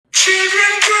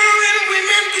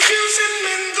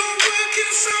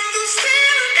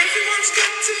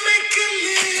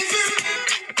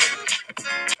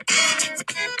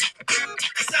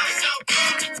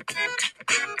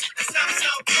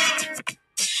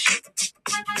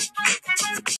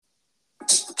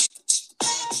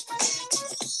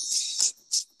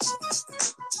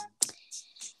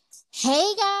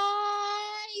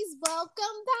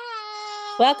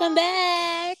Welcome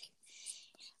back.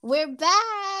 We're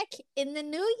back in the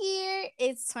new year.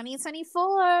 It's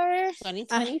 2024.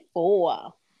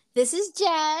 2024. This is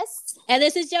Jess. And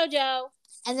this is JoJo.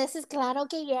 And this is Claro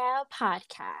que yeah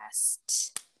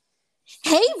podcast.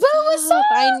 Hey, bro, what's up?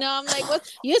 I know. I'm like, what?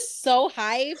 You're so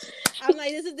hyped. I'm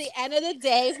like, this is the end of the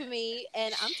day for me,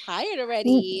 and I'm tired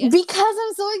already. Because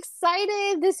I'm so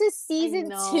excited. This is season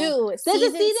 2. This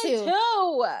is season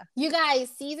 2. You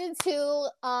guys, season 2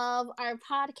 of our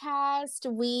podcast.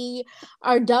 We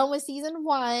are done with season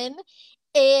 1,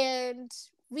 and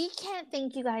we can't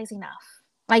thank you guys enough.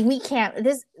 Like, we can't.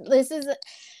 This is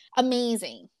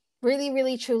amazing. Really,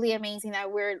 really, truly amazing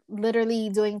that we're literally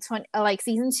doing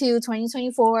season 2,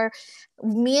 2024.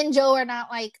 Me and Joe are not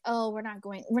like, oh, we're not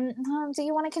going. Do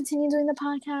you want to continue doing the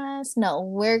podcast? No,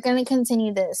 we're going to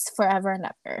continue this forever and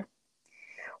ever.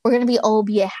 We're going to be old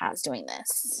viejas doing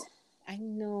this. I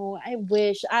know. I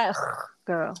wish.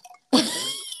 Girl.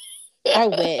 I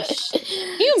wish.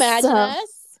 Can you imagine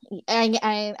us?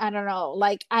 I don't know.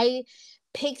 Like, I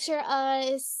picture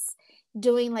us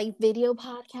doing like video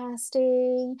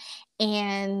podcasting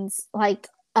and like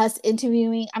us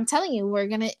interviewing. I'm telling you, we're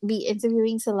gonna be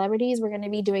interviewing celebrities. We're gonna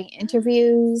be doing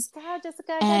interviews. God,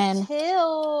 Jessica, I got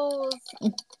chills.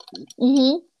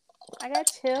 I got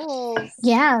chills.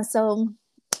 Yeah, so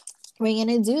we're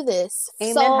gonna do this.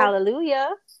 Amen. Hallelujah.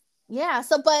 Yeah.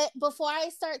 So, but before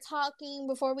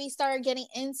we start getting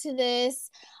into this,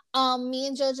 me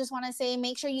and Joe just want to say,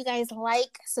 make sure you guys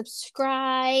like,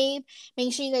 subscribe,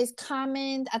 make sure you guys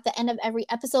comment at the end of every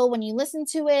episode when you listen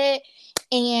to it,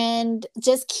 and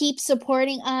just keep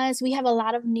supporting us. We have a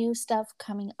lot of new stuff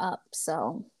coming up,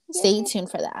 so stay tuned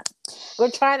for that.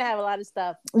 We're trying to have a lot of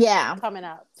stuff coming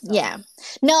up. So. Yeah.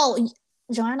 No,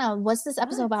 Joanna, what's this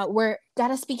episode about? We're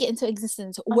gotta speak it into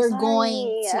existence. We're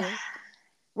going to.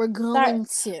 We're going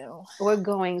to.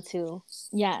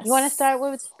 Yes. You want to start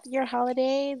with your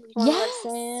holiday? Yes.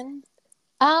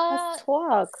 Let's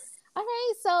talk.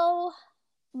 Okay, so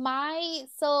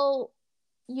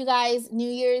you guys,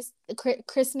 New Year's,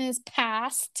 Christmas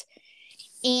passed,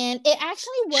 and it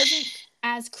actually wasn't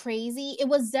as crazy. It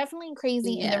was definitely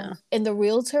crazy in the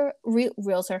retail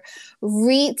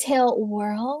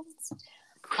world.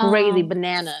 Crazy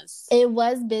bananas. It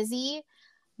was busy,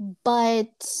 but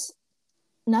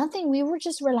nothing. We were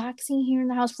just relaxing here in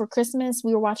the house for Christmas.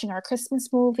 We were watching our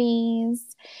Christmas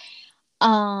movies.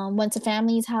 Went to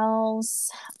family's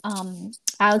house,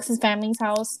 Alex's family's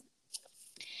house.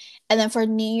 And then for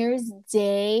New Year's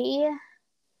Day,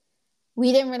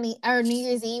 New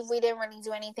Year's Eve, we didn't really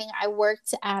do anything. I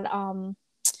worked at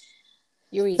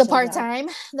the part-time.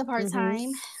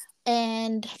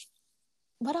 And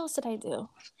what else did I do?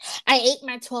 I ate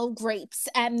my 12 grapes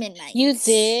at midnight. You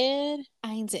did?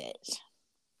 I did.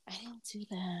 I didn't do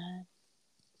that.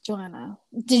 Joanna,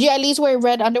 did you at least wear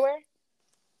red underwear?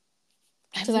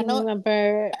 Because I don't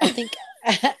remember. I think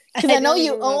because I know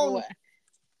you own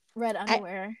red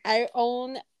underwear. I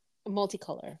own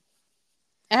multicolor.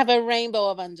 I have a rainbow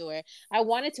of underwear. I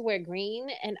wanted to wear green,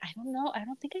 and I don't know. I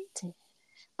don't think I did.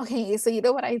 Okay, so you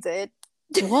know what I did?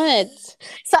 What?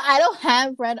 So I don't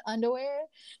have red underwear,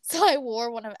 so I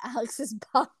wore one of Alex's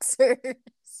boxers.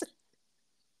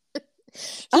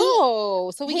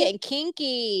 So we getting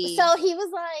kinky. So he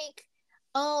was like,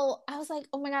 I was like,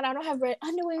 oh my God, I don't have red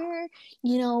underwear.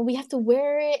 You know, we have to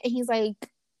wear it. And he's like,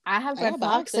 I have red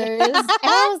boxers. And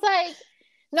I was like,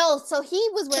 no. So he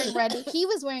was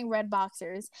wearing red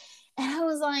boxers. And he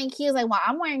was like, well,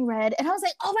 I'm wearing red. And I was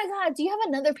like, oh my God, do you have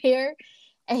another pair?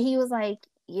 And he was like,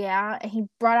 yeah. And he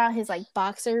brought out his like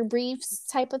boxer briefs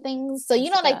type of things. So, you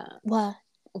know, like, what?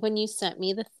 When you sent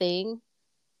me the thing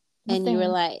and you were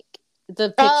like,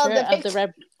 the picture of the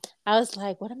red, I was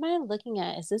like, what am I looking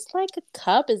at? Is this like a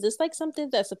cup? Is this like something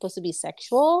that's supposed to be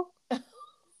sexual?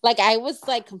 Like, I was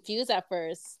like confused at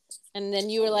first. And then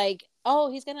you were like,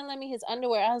 oh, he's gonna lend me his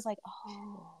underwear. I was like,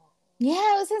 oh.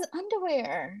 Yeah, it was his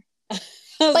underwear.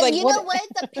 But like, you know what?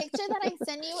 The picture that I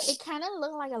sent you, it kind of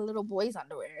looked like a little boy's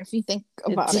underwear, if you think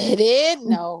about it. Did it?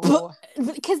 No.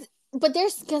 But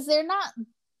they're not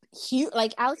huge.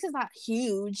 Like, Alex is not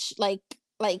huge. Like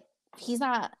he's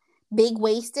not big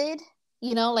waisted,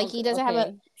 you know, like he doesn't have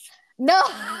a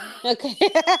Okay.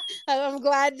 I'm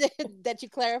glad that you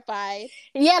clarified.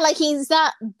 Yeah, like he's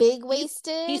not big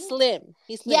waisted. He's slim.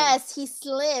 Yes, he's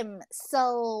slim.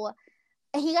 So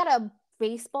he got a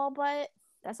baseball butt.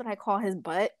 That's what I call his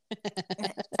butt.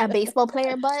 A baseball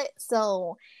player butt.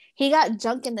 So he got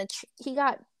junk in the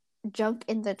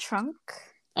trunk.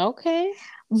 Okay.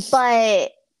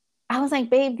 But I was like,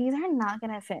 babe, these are not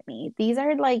gonna fit me. These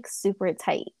are like super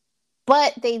tight.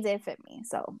 But they did fit me,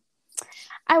 so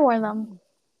I wore them.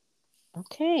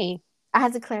 Okay. I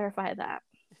had to clarify that.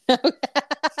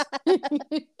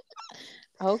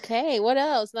 Okay. What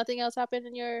else? Nothing else happened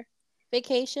in your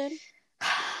vacation?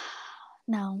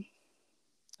 No.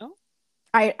 Oh.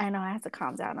 I know I have to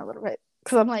calm down a little bit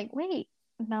because I'm like, wait,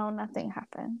 no, nothing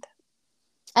happened.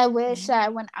 I wish that I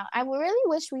went out. I really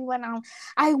wish we went out.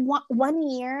 I want 1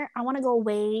 year. I want to go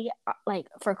away, like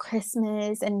for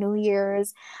Christmas and New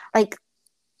Year's, like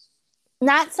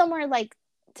not somewhere like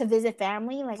to visit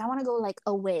family. Like I want to go like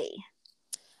away.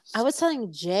 I was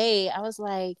telling Jay, I was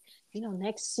like,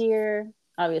 next year,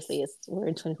 obviously we're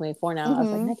in 2024 now. I was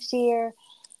like, next year,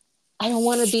 I don't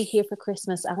want to be here for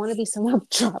Christmas. I want to be somewhere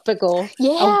tropical.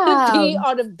 Yeah. I want to be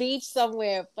on a beach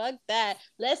somewhere. Fuck that.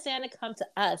 Let Santa come to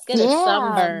us. Get a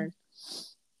sunburn.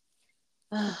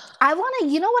 I want to,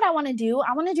 you know what I want to do?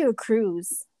 I want to do a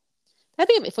cruise.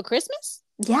 That'd be for Christmas?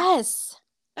 Yes.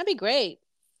 That'd be great.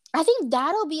 I think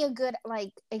that'll be a good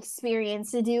like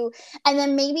experience to do. And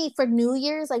then maybe for New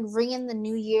Year's, like ring in the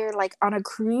new year, like on a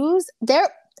cruise.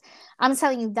 I'm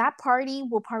telling you, that party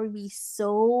will probably be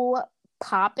so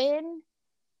poppin'.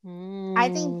 I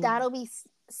think that'll be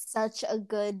such a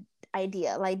good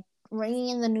idea. Like ringing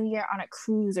in the new year on a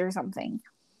cruise or something.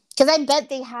 Because I bet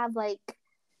they have like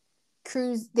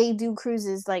they do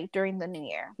cruises like during the new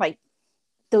year, like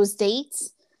those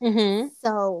dates.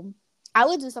 So I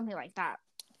would do something like that.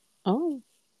 Oh.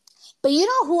 But you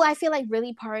know who I feel like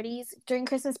really parties during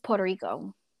Christmas? Puerto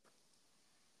Rico.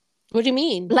 What do you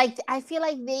mean? Like I feel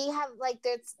like they have like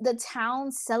the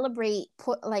towns celebrate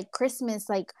like Christmas,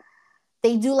 like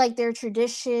they do like their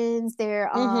traditions, their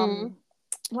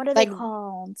what are they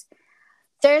called?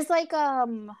 There's like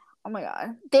oh my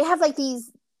god. They have like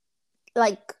these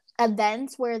like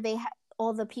events where they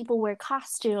all the people wear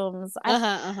costumes.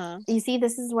 You see,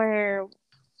 this is where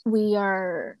we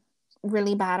are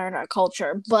really bad at our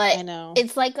culture, but I know.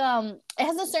 it's like it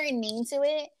has a certain name to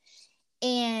it,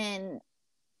 and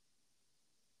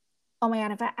oh my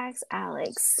god, if I ask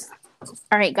Alex.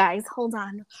 All right, guys, hold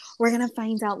on. We're gonna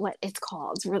find out what it's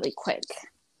called really quick.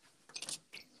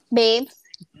 Babe,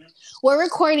 we're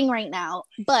recording right now,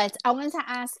 but I wanted to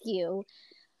ask you,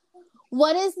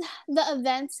 what is the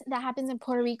event that happens in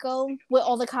Puerto Rico with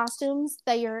all the costumes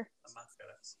that you're...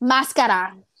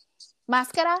 Máscara.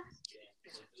 Máscara?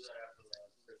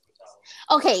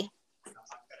 Okay.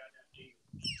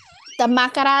 The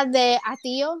Máscara de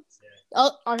Atillo.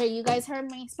 Oh, okay, you guys heard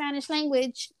my Spanish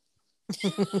language.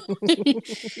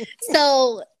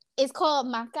 So it's called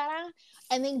Máscara,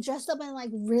 and they dress up in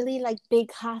like really like big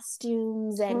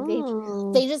costumes,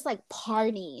 and they just like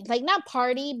party, like not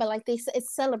party, but like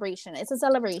it's celebration. It's a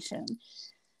celebration.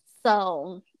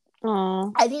 So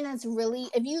I think that's really,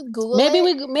 if you Google maybe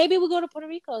we go to Puerto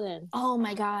Rico then. Oh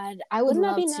my god, I would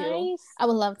love to. Nice? I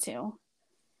would love to.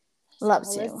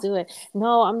 Let's do it.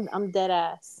 No, I'm dead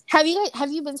ass. Have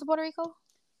you been to Puerto Rico?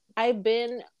 I've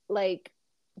been like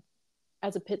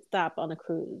as a pit stop on a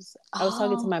cruise. I was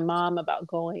talking to my mom about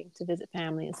going to visit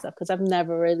family and stuff because I've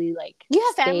never really like you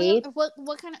have stayed. Family?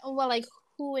 What kind of like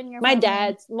who in your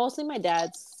family? Mostly my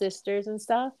dad's sisters and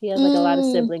stuff. He has like a lot of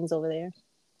siblings over there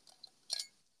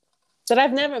that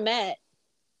I've never met.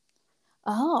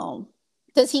 Oh.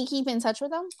 Does he keep in touch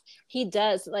with them? He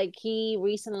does. Like he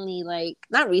recently,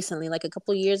 not recently, like a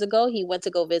couple years ago, he went to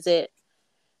go visit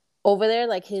over there.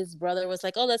 Like his brother was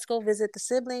like, "Oh, let's go visit the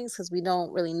siblings because we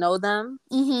don't really know them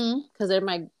because they're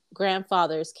my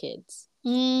grandfather's kids."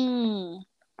 So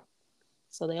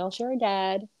they all share a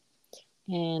dad,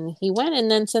 and he went.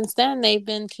 And then since then, they've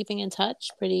been keeping in touch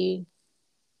pretty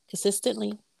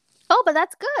consistently. Oh, but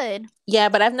that's good. Yeah,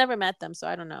 but I've never met them, so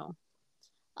I don't know.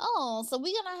 Oh, so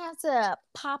we're gonna have to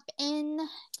pop in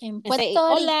Puerto Rico.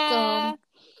 Hola.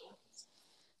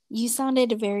 You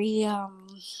sounded very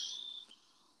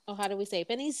Oh, how do we say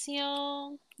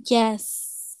bendición?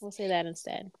 Yes. We'll say that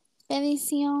instead.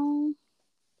 Bendición.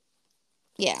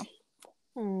 Yeah.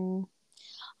 All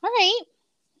right.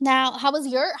 Now, how was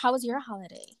your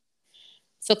holiday?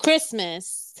 So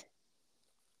Christmas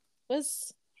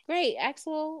was great.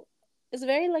 Axel is a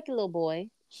very lucky little boy.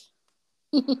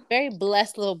 Very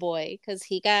blessed little boy because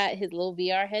he got his little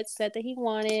VR headset that he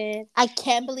wanted. I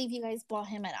can't believe you guys bought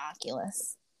him an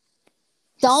Oculus.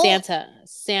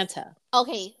 Santa.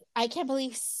 Okay, I can't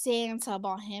believe Santa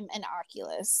bought him an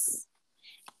Oculus.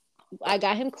 I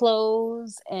got him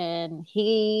clothes, and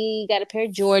he got a pair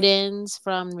of Jordans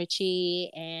from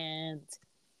Richie. And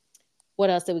what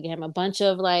else did we get him? A bunch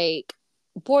of like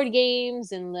board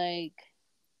games and like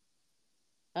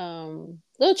little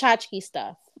tchotchke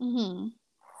stuff.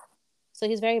 So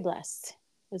he's very blessed.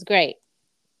 It was great.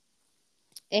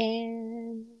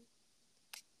 And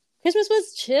Christmas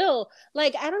was chill.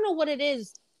 Like, I don't know what it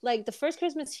is. like the first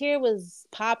Christmas here was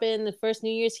popping. The first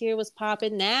New Year's here was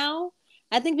popping. Now,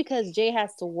 I think because Jay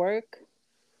has to work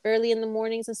early in the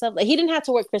mornings and stuff. Like he didn't have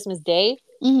to work Christmas Day,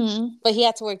 but he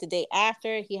had to work the day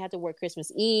after. He had to work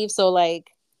Christmas Eve. So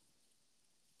like,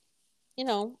 you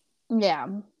know, yeah,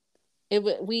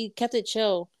 we kept it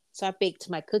chill. So I baked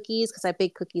my cookies because I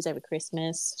bake cookies every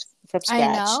Christmas from scratch.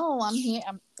 I know. I'm here.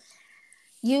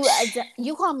 You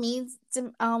call me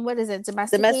what is it?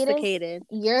 Domesticated.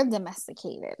 You're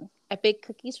domesticated. I baked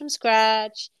cookies from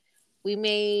scratch. We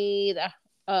made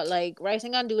like rice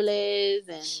and gandules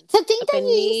and to think that you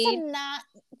used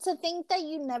to think that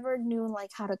you never knew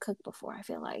like how to cook before. I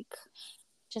feel like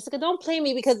Jessica, don't play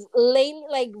me because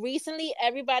recently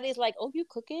everybody's like, "Oh, you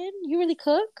cooking? You really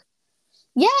cook?"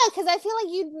 Yeah, because I feel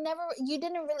like you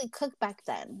didn't really cook back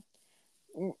then.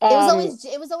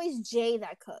 It was always Jay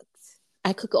that cooked.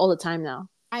 I cook all the time now.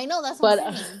 I know, that's what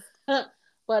I'm saying.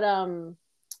 But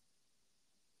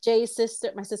Jay's sister,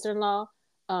 my sister-in-law,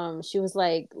 she was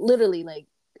like literally like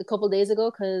a couple days ago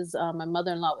because my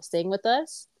mother-in-law was staying with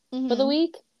us for the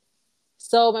week.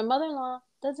 So my mother-in-law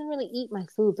doesn't really eat my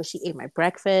food, but she ate my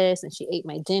breakfast and she ate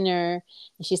my dinner.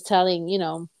 And she's telling,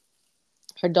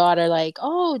 her daughter like,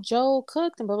 "Oh, Joe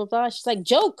cooked," and blah, blah, blah. She's like,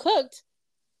 "Joe cooked?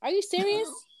 Are you serious?"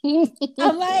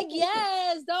 I'm like,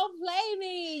 "Yes, don't play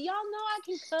me. Y'all know I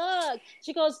can cook."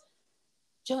 She goes,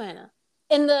 "Joanna,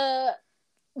 in the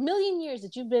million years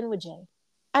that you've been with Jay,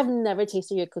 I've never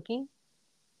tasted your cooking."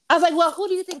 I was like, "Well, who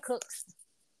do you think cooks?"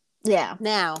 Yeah.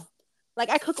 Now. Like,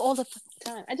 I cook all the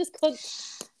time. I just cook.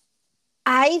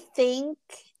 I think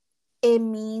it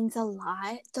means a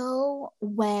lot, though,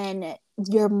 when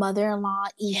your mother-in-law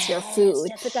eats your food.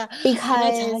 Jessica, because can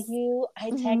I tell you, I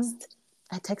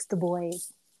text the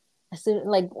boys. As soon,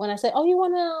 like when I say, "Oh, you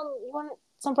want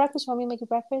some breakfast? You want me to make you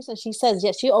breakfast?" And she says,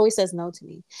 "Yes." She always says no to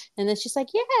me, and then she's like,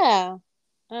 "Yeah."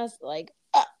 And I was like,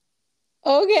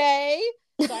 "Okay."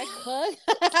 So I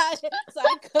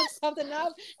cooked something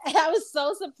up, and I was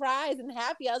so surprised and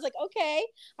happy. I was like, "Okay."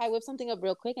 I whipped something up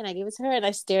real quick, and I gave it to her, and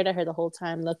I stared at her the whole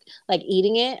time, like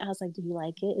eating it. I was like, "Do you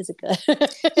like it? Is it good?"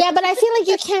 Yeah, but I feel like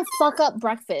you can't fuck up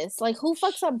breakfast. Like, who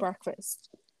fucks up breakfast?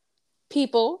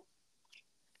 People.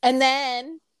 And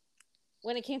then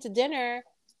when it came to dinner,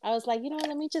 I was like,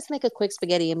 let me just make a quick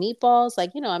spaghetti and meatballs.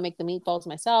 Like, I make the meatballs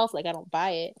myself. Like, I don't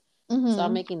buy it. So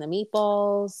I'm making the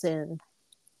meatballs, and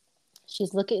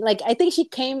she's looking like, I think she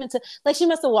came into, like, she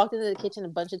must have walked into the kitchen a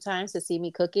bunch of times to see me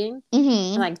cooking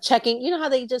and like checking, how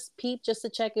they just peep just to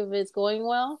check if it's going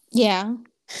well. Yeah.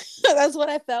 That's what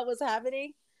I felt was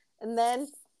happening. And then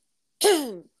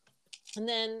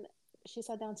she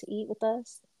sat down to eat with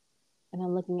us, and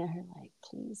I'm looking at her like,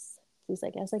 please,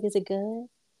 like, I was like, "Is it good?"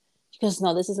 She goes,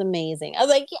 "No, this is amazing." I was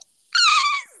like, yes,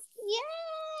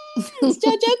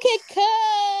 JoJo can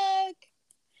cook,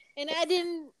 and I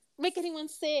didn't make anyone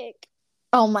sick.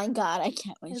 Oh my God, I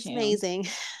can't wait. It's amazing.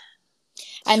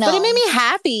 I know, but it made me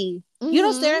happy. You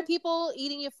don't stare at people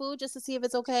eating your food just to see if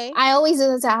it's okay. I always do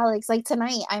this to Alex. Like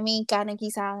tonight, I made garlicky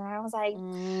salad. I was like,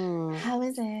 "How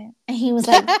is it?" And he was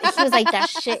like, "That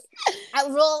shit."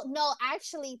 No,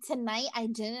 actually, tonight I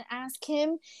didn't ask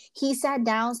him. He sat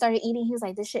down, started eating. He was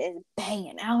like, "This shit is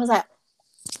banging." I was like,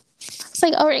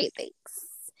 "All right, thanks."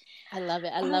 I love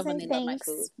it. I love when they love my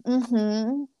food.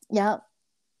 Yep.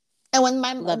 And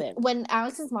when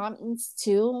Alex's mom eats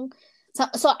too.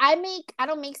 So I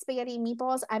don't make spaghetti and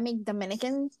meatballs. I make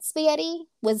Dominican spaghetti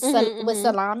with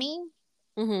salami.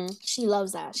 She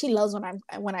loves that. She loves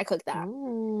when I cook that.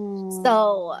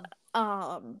 So,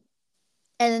 and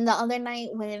then the other night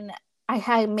when I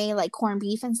had made like corned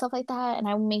beef and stuff like that, and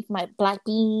I would make my black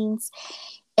beans.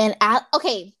 And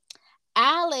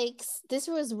Alex, this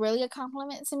was really a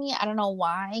compliment to me. I don't know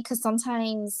why, because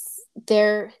sometimes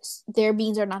their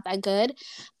beans are not that good.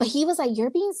 But he was like, "Your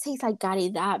beans taste like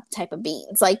that type of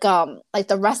beans, like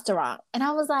the restaurant." And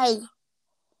I was like,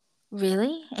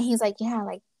 "Really?" And he's like, "Yeah,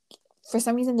 like for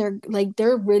some reason they're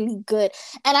really good."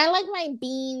 And I like my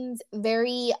beans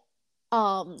very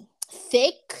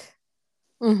thick.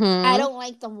 I don't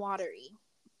like them watery.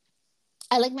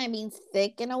 I like my beans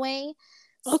thick in a way.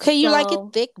 Okay, you like it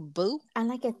thick, boo? I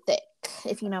like it thick,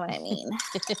 if you know what I mean.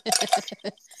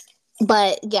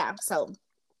 But yeah, so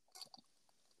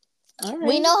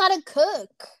we know how to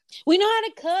cook. We know how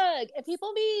to cook. If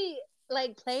people be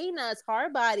like playing us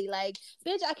hard body, like,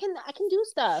 bitch, I can do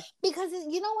stuff. Because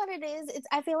you know what it is?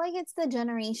 I feel like it's the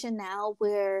generation now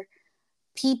where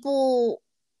people.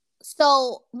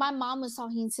 So my mom was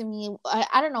talking to me.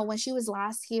 I don't know when she was the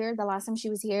last time she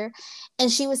was here,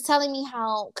 and she was telling me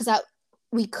how, because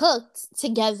we cooked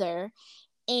together,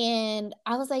 And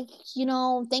I was like,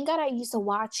 thank God I used to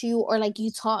watch you, or like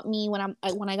you taught me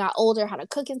when I got older how to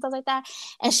cook and stuff like that.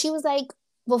 And she was like,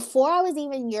 before I was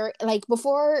even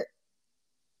before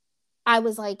I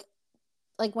was like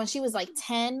when she was like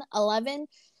 10, 11,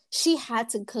 she had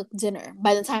to cook dinner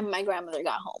by the time my grandmother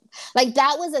got home. Like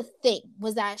that was a thing,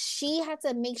 was that she had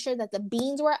to make sure that the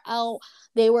beans were out.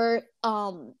 They were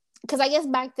because I guess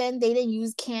back then they didn't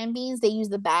use canned beans, they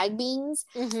used the bag beans.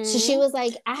 Mm-hmm. So she was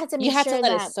like, I had to make sure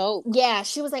that it soak. Yeah,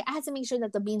 she was like, I had to make sure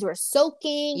that the beans were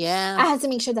soaking. Yeah, I had to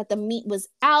make sure that the meat was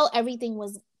out, everything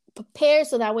was prepared,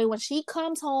 so that way when she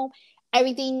comes home,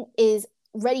 everything is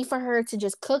ready for her to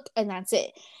just cook, and that's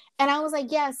it. And I was like,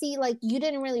 yeah, see, like you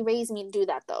didn't really raise me to do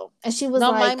that though. And she was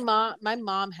like, my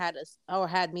mom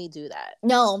had me do that.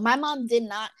 No, my mom did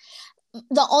not.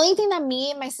 The only thing that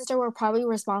me and my sister were probably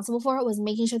responsible for was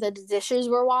making sure that the dishes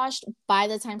were washed by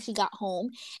the time she got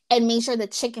home, and make sure the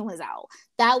chicken was out.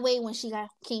 That way when she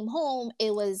came home,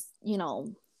 it was,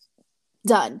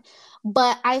 done.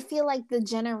 But I feel like the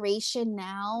generation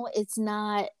now, it's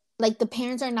not like the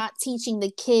parents are not teaching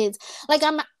the kids. Like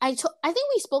I think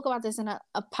we spoke about this in a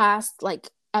past like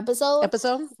episode,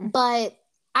 but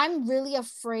I'm really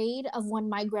afraid of when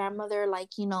my grandmother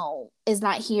is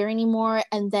not here anymore,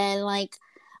 and then like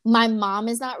my mom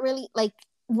is not really like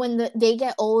when they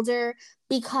get older,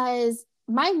 because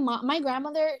my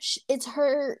grandmother, it's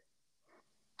her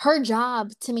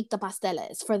job to make the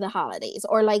pasteles for the holidays,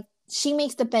 or like she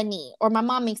makes the penne, or my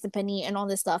mom makes the penne and all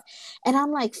this stuff. And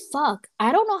I'm like, fuck,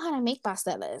 I don't know how to make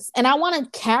pasteles. And I want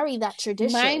to carry that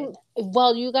tradition.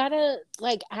 Well, you gotta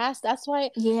like ask. That's why,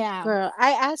 yeah, girl,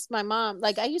 I asked my mom.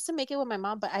 Like I used to make it with my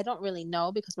mom, but I don't really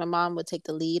know, because my mom would take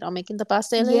the lead on making the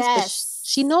pasteles. Yes.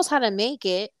 She knows how to make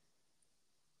it.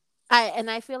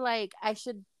 I feel like I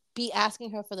should be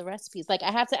asking her for the recipes. Like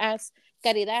I have to ask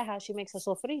Caridad how she makes a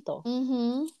sofrito.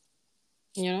 Mm-hmm.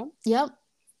 Yep.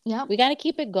 We got to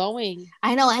keep it going.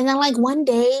 I know. And then like one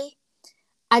day,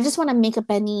 I just want to make a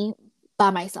penne by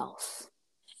myself.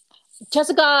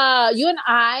 Jessica, you and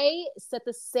I said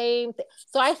the same thing.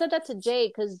 So I said that to Jay,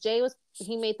 because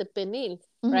he made the pernil,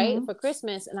 right, for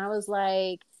Christmas. And I was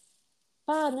like,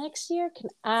 next year, can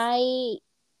I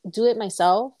do it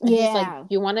myself? And he's like,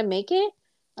 you want to make it?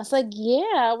 I was like,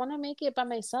 yeah, I want to make it by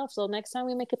myself. So next time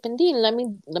we make a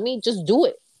pernil, let me just do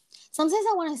it. Sometimes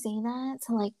I want to say that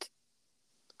to like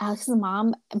Alex's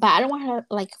mom, but I don't want her to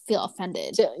like feel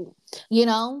offended,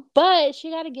 But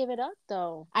she got to give it up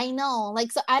though. I know,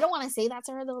 like, so I don't want to say that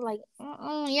to her though, like,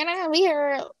 you're not gonna be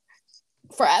here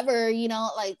forever,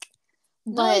 like.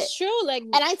 But no, it's true. Like,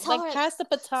 and I tell her, pass the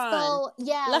baton. So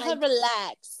yeah, let her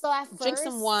relax. So at first, drink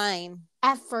some wine.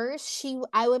 At first,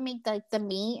 I would make like the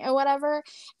meat or whatever,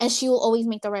 and she will always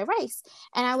make the white rice.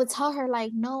 And I would tell her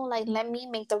like, no, like let me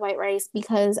make the white rice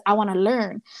because I want to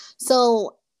learn.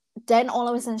 So then all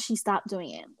of a sudden she stopped doing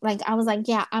it. Like I was like,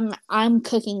 yeah, I'm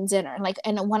cooking dinner. Like,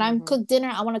 and when I cook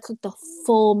dinner, I want to cook the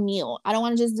full meal. I don't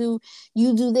want to just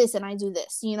you do this and I do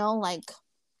this. Like.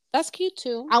 That's cute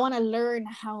too. I want to learn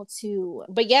how to.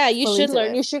 But yeah, you should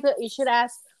learn. You should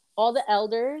ask all the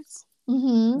elders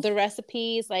the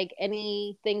recipes, like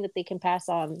anything that they can pass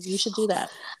on. You should do that.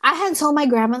 I had told my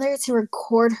grandmother to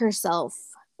record herself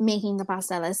making the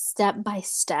pasteles step by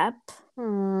step,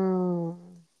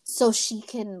 so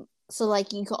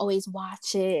like you could always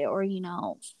watch it, or I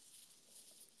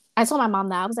told my mom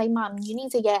that. I was like, Mom, you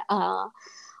need to get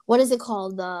what is it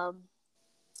called?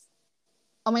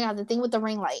 Oh my God, the thing with the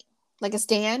ring light. Like a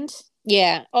stand.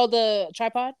 Yeah. Oh, the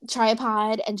tripod?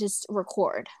 Tripod, and just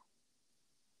record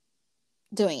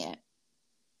doing it.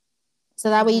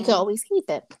 So that way you can always keep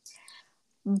it.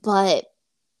 But,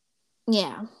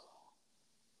 yeah.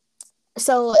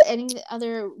 So,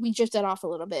 we drifted off a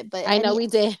little bit, but. I know we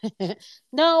did.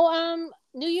 No,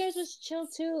 New Year's was chill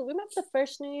too. Remember the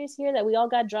first New Year's here that we all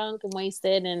got drunk and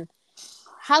wasted and.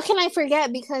 How can I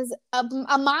forget? Because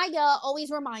Amaya always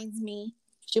reminds me.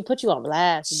 She put you on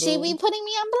blast. She be putting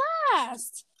me on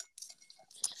blast.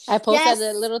 I posted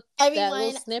that little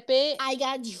snippet. I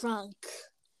got drunk.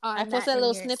 I posted a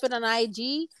little snippet on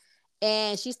IG,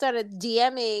 and she started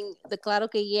DMing the Claro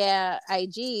Que Yeah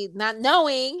IG, not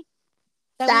knowing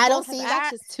that we both have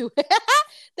access to it.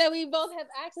 That we both have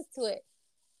access to it.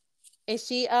 And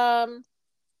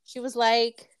she was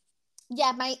like,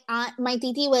 yeah, my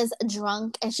titi was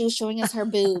drunk and she was showing us her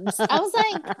boobs. I was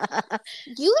like,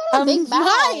 you got a big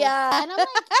mouth. And I'm like,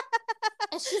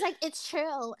 and she's like, it's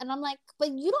true. And I'm like, but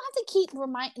you don't have to keep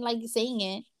saying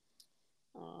it.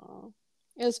 Oh,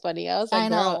 it was funny. I was like, I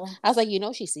know. Girl. I was like,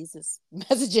 she sees this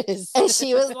messages. And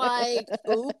she was like,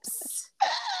 oops.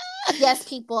 Yes,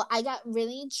 people, I got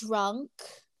really drunk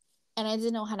and I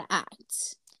didn't know how to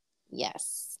act.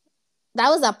 Yes. That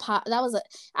was a.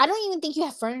 I don't even think you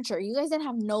have furniture. You guys didn't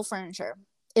have no furniture.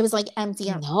 It was like empty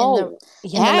in the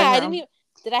I didn't even.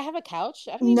 Did I have a couch?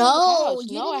 I don't even have a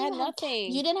couch. No, I had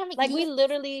nothing. You didn't have like we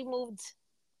literally moved.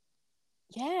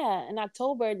 Yeah, in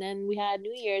October, and then we had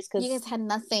New Year's because you guys had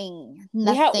nothing.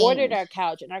 We had ordered our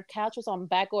couch, and our couch was on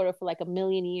back order for like a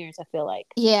million years. I feel like.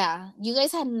 Yeah, you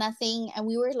guys had nothing, and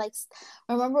we were like,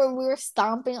 remember we were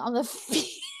stomping on the feet.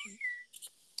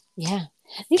 Yeah.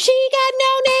 She got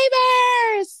no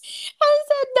neighbors. I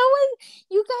said, no one.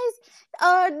 You guys,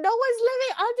 no one's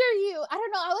living under you. I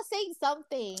don't know. I was saying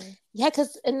something. Yeah,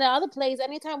 because in the other place,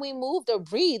 anytime we moved or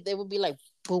breathed, it would be like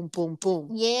boom, boom,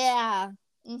 boom. Yeah.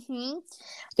 But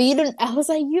you didn't. I was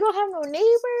like, you don't have no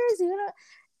neighbors. You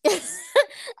don't.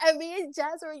 And me and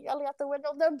Jazz were yelling out the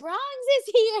window, the Bronx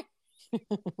is here.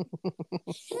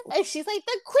 And she's like,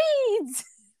 the Queens.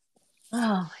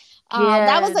 Oh,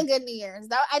 that was a good New Year's.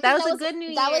 That was a good New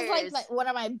Year's. That was like one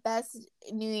of my best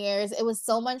New Year's. It was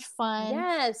so much fun.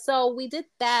 Yeah, so we did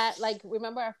that. Like,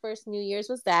 remember our first New Year's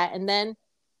was that, and then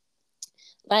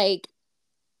like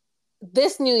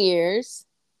this New Year's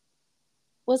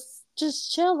was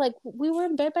just chill. Like, we were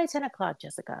in bed by 10 o'clock,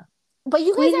 Jessica. But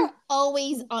you guys are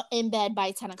always in bed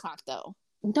by 10 o'clock, though.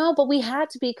 No, but we had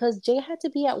to be because Jay had to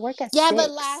be at work at 6. Yeah, but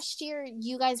last year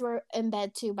you guys were in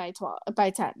bed too by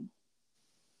 10.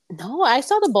 No, I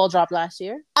saw the ball drop last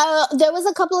year. There was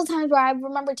a couple of times where I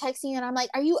remember texting you and I'm like,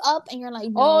 "Are you up?" And you're like,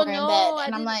 "No, we're in bed."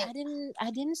 And I'm like,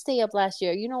 I didn't stay up last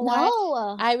year. You know why?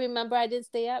 No. I remember I didn't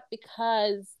stay up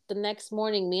because the next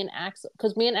morning, me and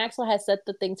Axel had set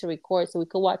the thing to record so we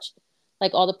could watch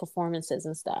like all the performances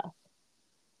and stuff.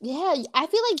 Yeah, I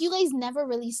feel like you guys never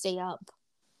really stay up.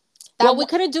 Well, we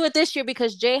couldn't do it this year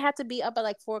because Jay had to be up at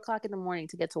like 4 o'clock in the morning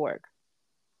to get to work.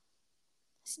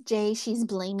 Jay, she's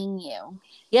blaming you.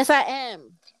 Yes, I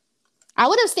am. I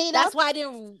would have stayed up. That's why I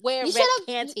didn't wear red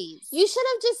panties. You should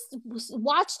have just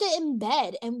watched it in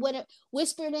bed and would have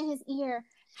whispered in his ear.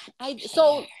 I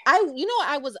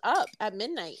was up at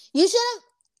midnight. You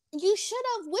should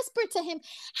have whispered to him.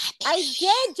 I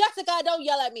did, Jessica. Don't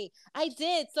yell at me. I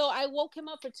did. So I woke him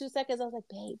up for 2 seconds. I was like,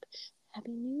 babe,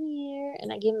 Happy New Year.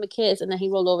 And I gave him a kiss. And then he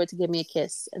rolled over to give me a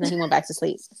kiss. And then he went back to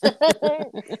sleep. So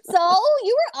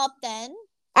you were up then.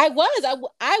 I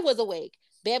was awake.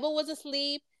 Beba was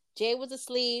asleep. Jay was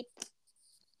asleep.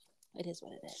 It is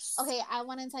what it is. Okay, I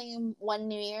want to tell you one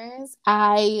New Year's.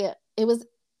 My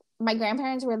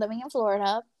grandparents were living in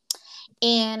Florida.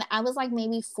 And I was like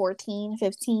maybe 14,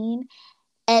 15.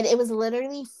 And it was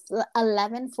literally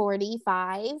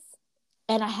 11:45.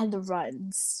 And I had the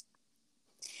runs.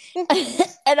 And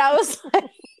I was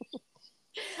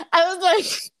like,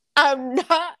 I'm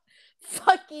not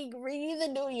fucking ringing the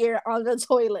New Year on the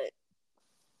toilet.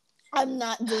 I'm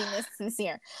not doing this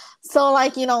year. So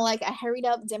like, I hurried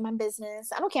up, did my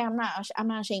business. I don't care. I'm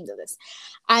not ashamed of this.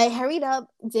 I hurried up,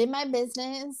 did my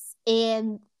business,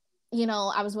 and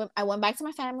I went back to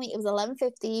my family. It was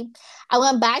 11:50. I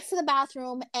went back to the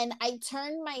bathroom and I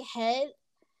turned my head,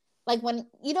 like when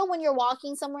you're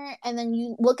walking somewhere and then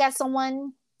you look at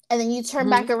someone and then you turn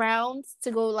back around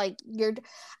to go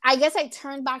I guess I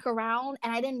turned back around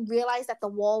and I didn't realize that the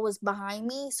wall was behind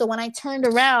me. So when I turned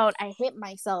around, I hit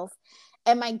myself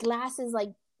and my glasses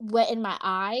like went in my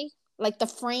eye. Like the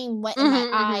frame went in my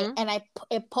eye and I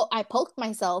poked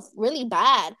myself really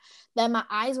bad. Then my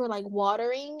eyes were like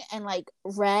watering and like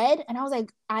red. And I was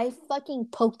like, I fucking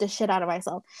poked the shit out of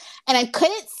myself. And I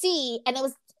couldn't see. And it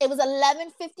was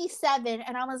 11:57.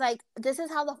 And I was like, this is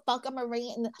how the fuck I'm gonna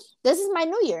ring it. This is my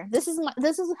New Year. This is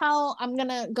how I'm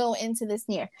gonna go into this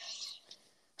year.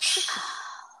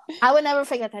 I would never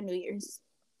forget that New Year's.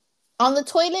 On the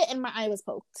toilet and my eye was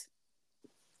poked.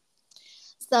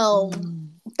 So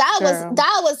that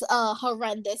was a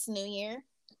horrendous New Year.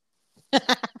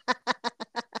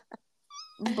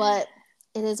 But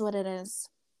it is what it is.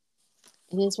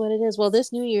 It is what it is. Well,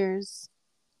 this New Year's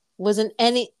wasn't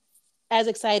as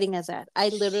exciting as that. I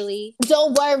literally...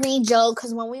 Don't worry, Joe,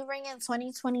 because when we ring in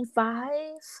 2025...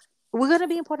 We're going to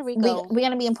be in Puerto Rico. We're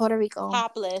going to be in Puerto Rico.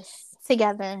 Topless.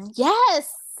 Together.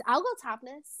 Yes! I'll go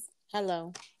topless.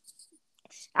 Hello.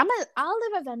 I'll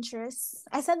live adventurous.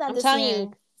 I said that I'm telling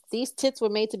you, these tits were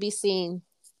made to be seen.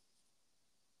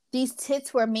 These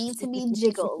tits were made to be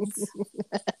jiggled.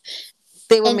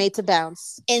 They were made to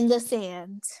bounce. In the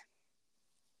sand.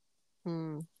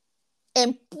 In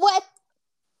Puerto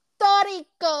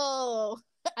Rico.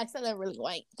 I said that really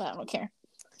white, but I don't care.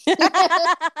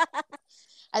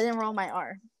 I didn't roll my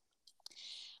R.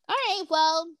 All right,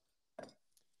 well.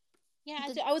 Yeah,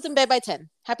 I was in bed by 10.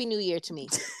 Happy New Year to me.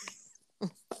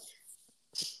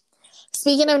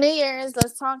 Speaking of New Year's,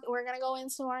 let's talk. We're going to go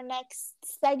into our next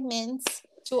segment.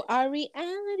 To our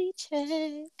reality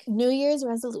check. New Year's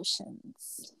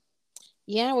resolutions.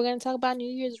 Yeah, we're going to talk about New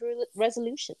Year's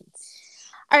resolutions.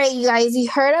 All right, you guys, you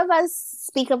heard of us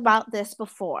speak about this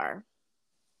before,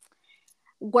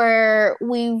 where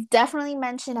we've definitely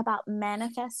mentioned about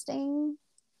manifesting,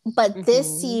 but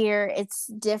this year it's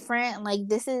different. Like,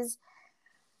 this is,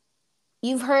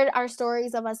 you've heard our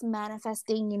stories of us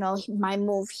manifesting, you know, my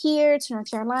move here to North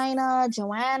Carolina,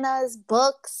 Joanna's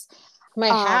books,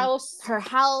 her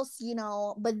house, you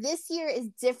know, but this year is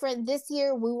different. This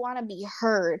year we want to be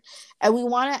heard, and we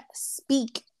want to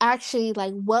speak actually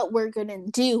like what we're going to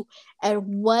do,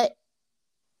 and what,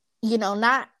 you know,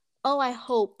 not, oh, I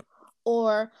hope,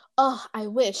 or, oh, I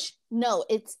wish. No,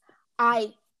 it's,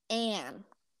 I am,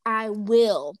 I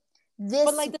will. This,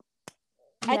 but like,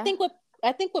 I think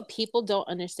what people don't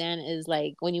understand is,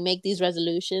 like, when you make these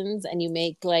resolutions and you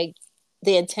make like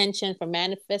the intention for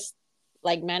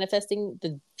manifesting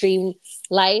the dream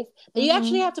life, that you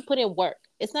actually have to put in work.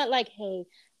 It's not like, hey,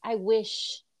 I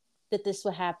wish that this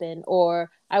would happen, or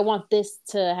I want this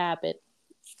to happen.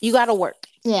 You got to work.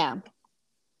 Yeah.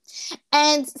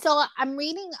 And so I'm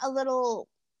reading a little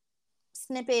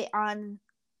snippet on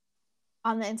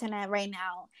the internet right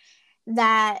now,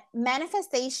 that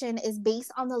manifestation is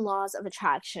based on the laws of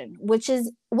attraction, which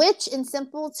in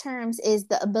simple terms is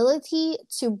the ability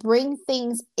to bring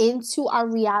things into our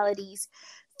realities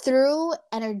through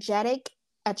energetic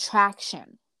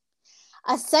attraction.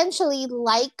 Essentially,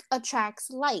 like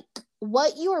attracts like.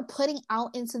 What you are putting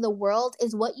out into the world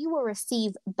is what you will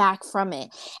receive back from it.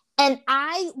 And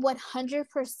I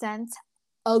 100%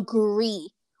 agree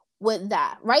with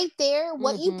that. Right there,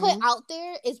 what you put out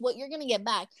there is what you're going to get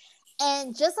back.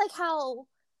 And just like how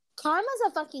karma's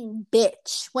a fucking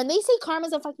bitch. When they say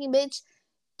karma's a fucking bitch,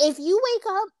 if you wake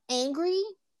up angry,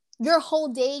 your whole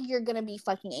day you're gonna be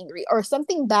fucking angry, or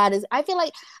something bad is. I feel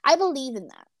like I believe in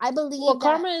that. I believe that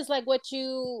karma is like what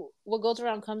goes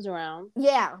around comes around.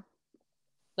 Yeah.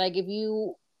 Like, if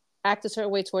you act a certain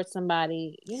way towards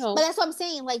somebody, you know. But that's what I'm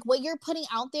saying. Like, what you're putting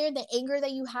out there, the anger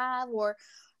that you have, or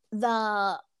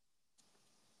the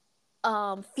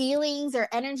feelings or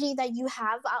energy that you're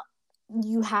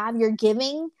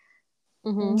giving,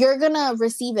 you're gonna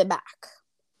receive it back,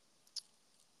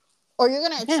 or you're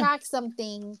gonna attract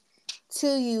something to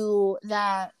you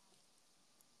that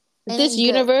this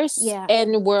universe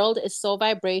and world is so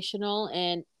vibrational,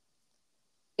 and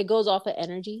it goes off of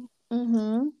energy.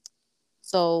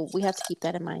 So we have to keep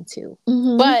that in mind too.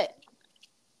 But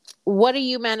what are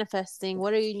you manifesting?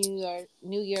 What are your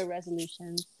New Year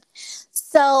resolutions?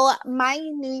 So my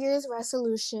New Year's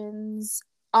resolutions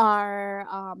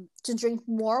are to drink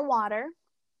more water.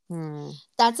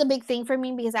 That's a big thing for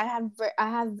me, because I have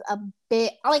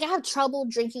trouble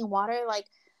drinking water. Like,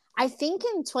 I think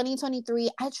in 2023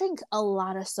 I drink a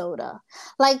lot of soda.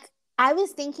 Like, I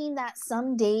was thinking that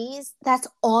some days that's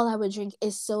all I would drink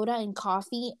is soda and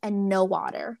coffee and no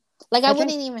water. Like, I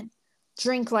wouldn't even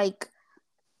drink like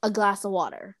a glass of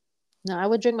water. No, I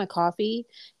would drink my coffee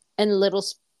and little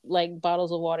like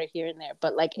bottles of water here and there,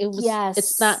 but like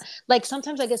it's not like,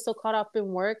 sometimes I get so caught up in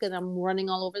work and I'm running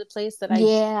all over the place that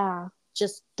I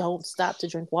just don't stop to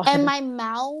drink water. And my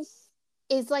mouth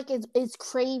is like it's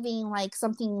craving like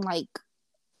something like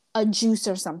a juice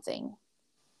or something,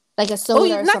 like a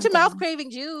soda. Oh, not your mouth craving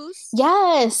juice.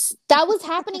 Yes, that was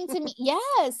happening to me.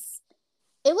 Yes,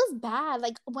 it was bad.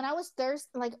 Like, when I was thirsty,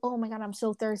 like, oh my god, I'm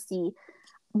so thirsty,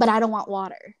 but I don't want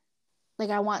water. Like,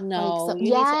 I want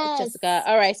Jessica.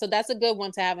 All right, so that's a good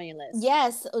one to have on your list.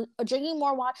 Yes, drinking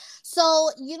more water. So,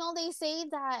 you know, they say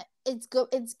that it's good.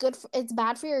 It's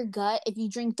bad for your gut if you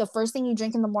drink. The first thing you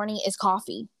drink in the morning is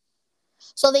coffee.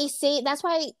 So they say that's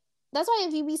why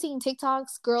if you be seeing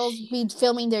TikToks, girls be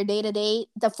filming their day-to-day,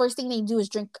 the first thing they do is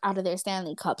drink out of their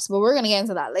Stanley cups. But we're gonna get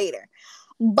into that later.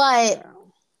 But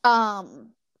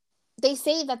they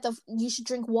say that you should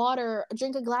drink water,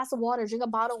 drink a glass of water, drink a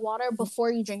bottle of water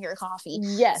before you drink your coffee.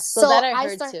 Yes, so that I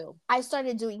heard too. I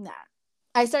started doing that.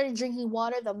 I started drinking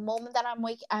water the moment that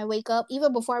I wake up.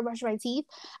 Even before I brush my teeth,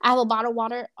 I have a bottle of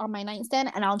water on my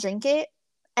nightstand and I'll drink it.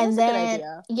 And That's a good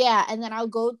idea. Yeah, and then I'll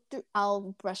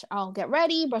get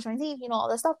ready, brush my teeth, you know, all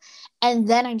that stuff, and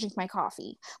then I drink my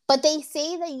coffee. But they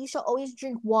say that you should always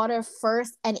drink water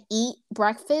first and eat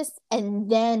breakfast and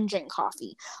then drink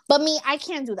coffee. But me, I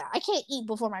can't do that. I can't eat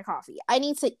before my coffee. I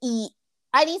need to eat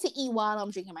while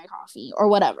I'm drinking my coffee or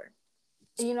whatever.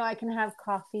 You know, I can have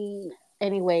coffee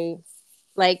anyway.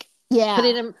 Like, put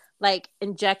it in, like,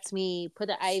 inject me, put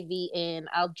the IV in,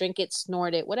 I'll drink it,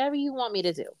 snort it, whatever you want me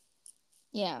to do.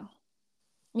 Yeah,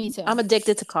 me too. I'm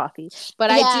addicted to coffee, but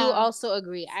I do also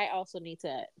agree. I also need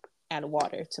to add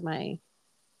water to my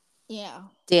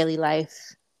daily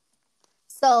life.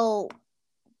 So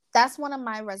that's one of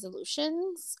my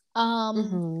resolutions.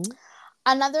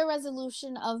 Another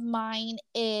resolution of mine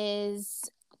is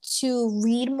to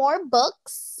read more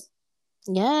books.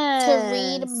 Yes. To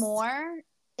read more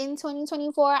in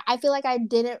 2024. I feel like I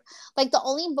didn't, like, the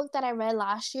only book that I read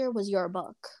last year was your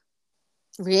book.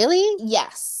 Really?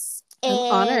 Yes. I'm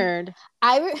honored.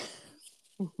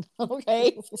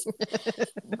 Okay.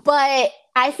 But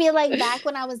I feel like back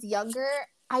when I was younger,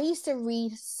 I used to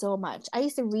read so much. I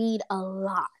used to read a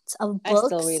lot of books. I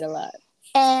still read a lot.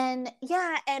 And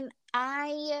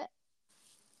I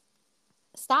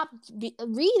stopped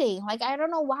reading. Like, I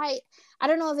don't know why. I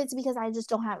don't know if it's because I just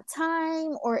don't have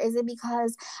time, or is it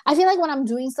because I feel like when I'm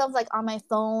doing stuff like on my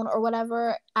phone or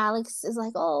whatever, Alex is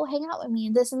like, oh, hang out with me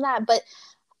and this and that. But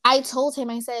I told him,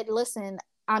 I said, listen,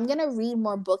 I'm going to read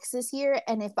more books this year.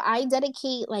 And if I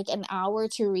dedicate like an hour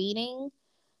to reading,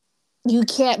 you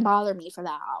can't bother me for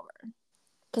that hour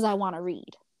because I want to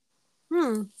read.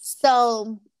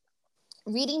 So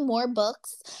reading more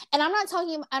books, and I'm not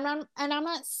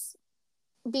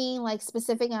being like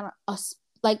specific on a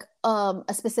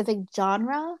specific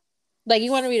genre. Like,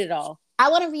 you want to read it all? I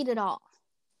want to read it all.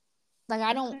 Like,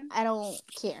 I don't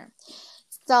care.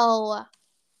 So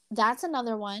that's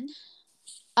another one.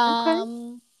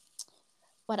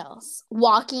 What else?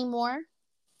 Walking more.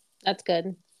 That's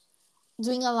good.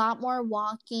 Doing a lot more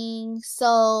walking.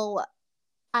 So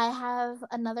I have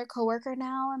another coworker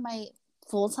now in my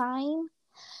full time.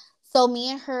 So me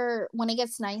and her, when it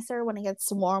gets nicer, when it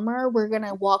gets warmer, we're going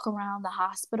to walk around the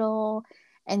hospital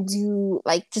and do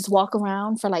like, just walk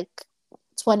around for like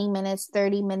 20 minutes,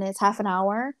 30 minutes, half an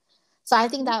hour. So I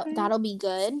think that'll be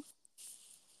good.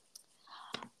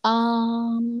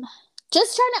 I'm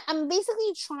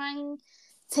basically trying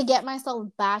to get myself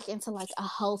back into like a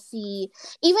healthy,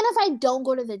 even if I don't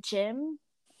go to the gym,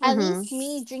 at least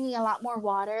me drinking a lot more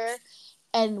water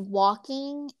and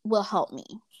walking will help me.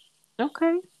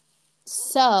 Okay.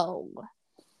 So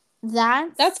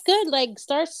that's good. Like,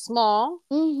 start small.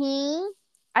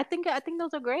 I think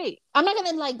those are great. I'm not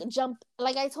gonna like jump,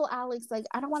 like I told Alex, like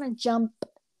I don't want to jump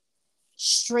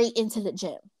straight into the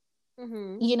gym.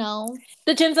 You know,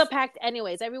 the gyms are packed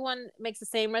anyways. Everyone makes the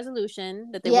same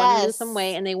resolution that they want to lose some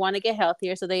weight and they want to get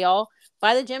healthier, so they all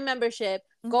buy the gym membership,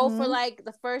 go for like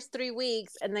the first 3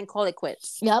 weeks, and then call it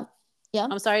quits. Yep.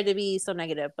 I'm sorry to be so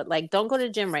negative, but like, don't go to the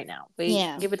gym right now.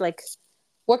 Give it like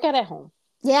work out at home.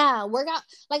 Yeah, workout.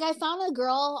 Like, I found a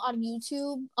girl on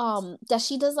YouTube that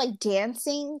she does like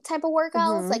dancing type of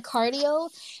workouts, like cardio,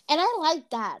 and I like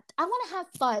that. I want to have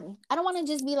fun. I don't want to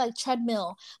just be like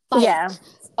treadmill, bike,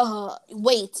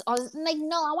 weights. Like,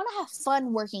 no, I want to have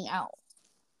fun working out.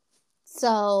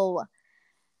 So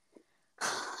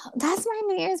that's my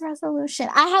New Year's resolution.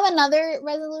 I have another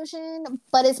resolution,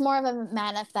 but it's more of a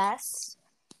manifest.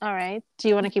 All right. Do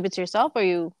you want to keep it to yourself, or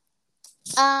you?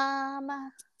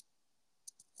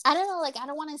 I don't know, like, I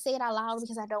don't want to say it out loud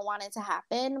because I don't want it to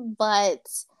happen, but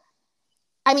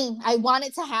I mean, I want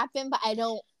it to happen, but I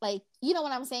don't, like, you know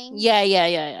what I'm saying? Yeah.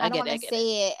 I don't want to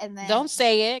say it and then... Don't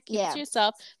say it. Keep it to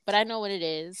yourself, but I know what it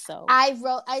is, so... I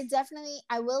will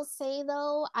say,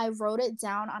 though, I wrote it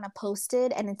down on a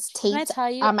Post-it, and it's taped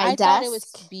on my desk. I thought it was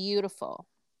beautiful.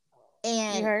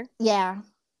 And... You heard? Yeah.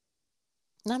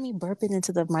 Not me burping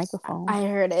into the microphone. I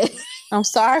heard it. I'm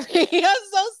sorry. I'm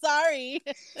so sorry.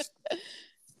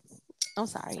 I'm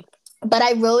sorry. But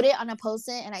I wrote it on a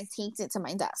Post-it and I taped it to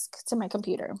my desk, to my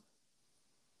computer.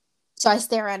 So I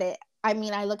stare at it. I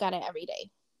mean, I look at it every day.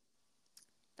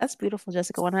 That's beautiful,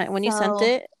 Jessica. When you sent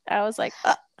it, I was like,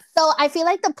 So I feel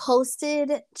like the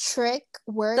Post-it trick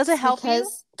works. Does it help you?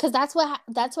 Because that's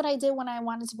what I did when I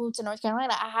wanted to move to North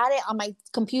Carolina. I had it on my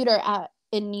computer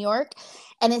in New York,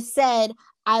 and it said,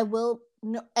 and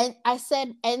I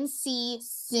said NC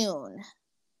soon.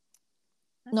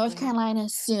 That's North Carolina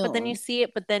soon. But then you see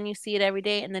it every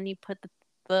day, and then you put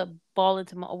the ball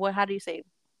into how do you say?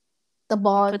 The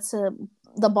ball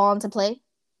into play?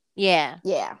 Yeah.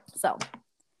 Yeah. So,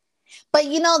 but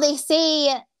they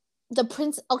say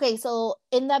okay, so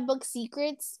in that book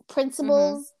Secrets,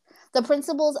 the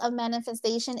principles of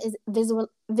manifestation is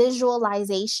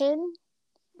visualization.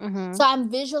 So I'm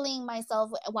visualizing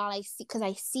myself while I see, because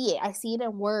I see it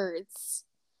in words.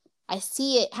 I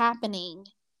see it happening.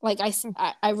 Like,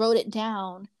 I wrote it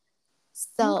down.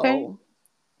 So,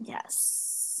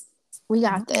 yes. We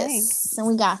got this. And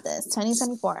we got this.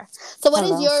 2024. So what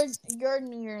is your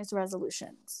New Year's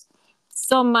resolutions?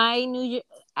 So my New Year,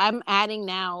 I'm adding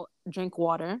now drink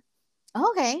water.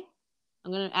 Okay.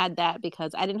 I'm going to add that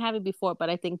because I didn't have it before, but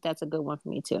I think that's a good one for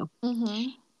me too.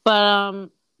 But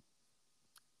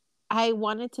I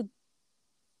wanted to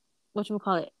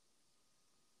whatchamacallit,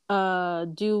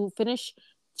 finish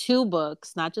 2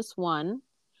 books, not just one.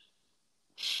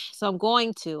 So I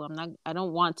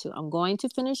don't want to. I'm going to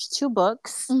finish 2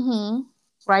 books,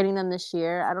 writing them this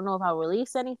year. I don't know if I'll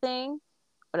release anything,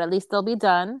 but at least they'll be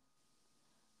done.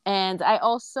 And I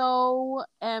also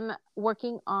am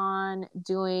working on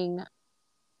doing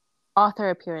author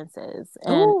appearances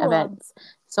and events.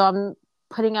 So I'm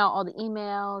putting out all the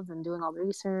emails and doing all the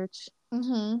research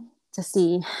to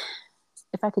see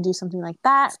if I could do something like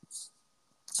that.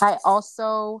 I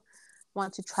also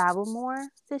want to travel more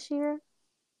this year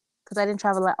because I didn't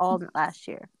travel at all last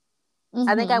year.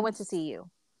 I think I went to see you.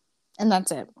 And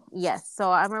that's it. Yes.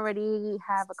 So I'm already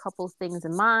have a couple things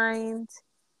in mind.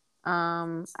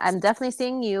 I'm definitely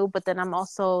seeing you, but then I'm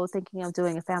also thinking of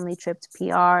doing a family trip to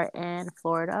PR in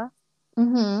Florida.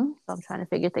 So I'm trying to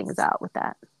figure things out with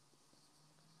that.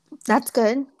 That's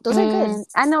good. Those are good.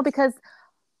 I know, because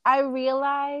I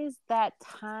realize that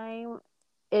time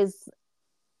is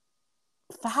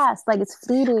fast. Like, it's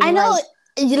fleeting. I know. Like,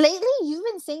 lately, you've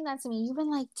been saying that to me. You've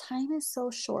been like, time is so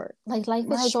short. Like, life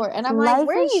is short. And I'm like,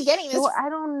 where are you getting this? I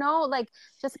don't know. Like,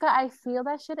 Jessica, I feel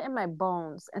that shit in my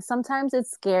bones. And sometimes it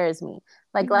scares me.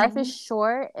 Like, life is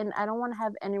short and I don't want to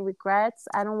have any regrets.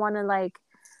 I don't want to, like,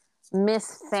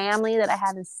 miss family that I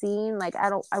haven't seen. Like, I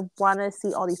want to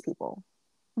see all these people.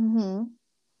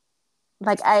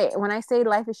 Like, when I say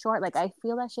life is short, like, I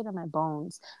feel that shit in my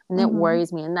bones and it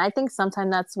worries me. And I think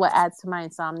sometimes that's what adds to my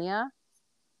insomnia.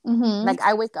 Like,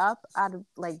 I wake up out of,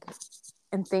 like,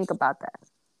 and think about that.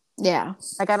 Yeah.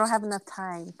 Like, I don't have enough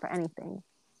time for anything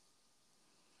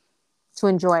to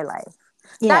enjoy life.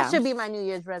 Yeah. That should be my New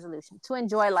Year's resolution, to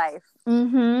enjoy life.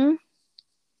 I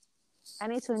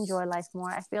need to enjoy life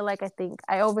more. I feel like I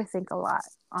overthink a lot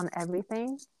on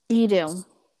everything. You do.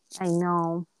 I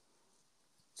know.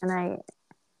 And I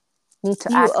need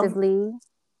to actively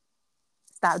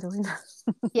stop doing that.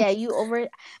 Yeah,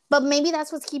 but maybe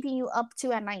that's what's keeping you up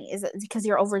too at night, is it because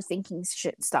you're overthinking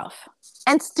stuff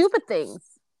and stupid things.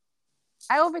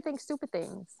 I overthink stupid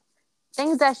things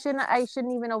that I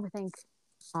shouldn't even overthink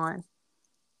on.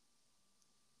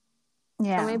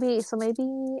 Yeah. So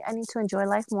maybe I need to enjoy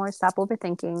life more, stop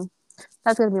overthinking.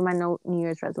 That's gonna be my New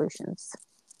Year's resolutions.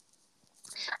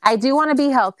 I do want to be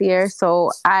healthier,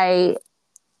 so I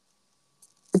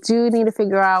do need to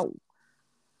figure out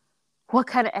what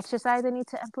kind of exercise I need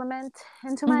to implement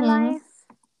into my life.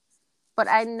 But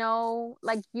I know,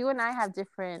 like, you and I have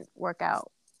different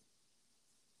workout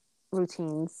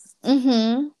routines.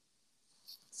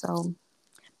 So.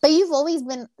 But you've always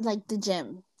been, like, the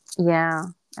gym. Yeah.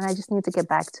 And I just need to get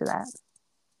back to that.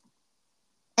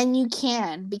 And you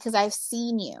can, because I've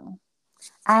seen you.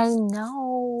 I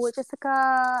know, Jessica.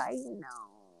 I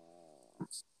know.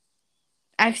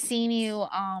 I've seen you.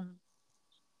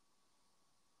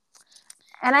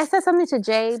 And I said something to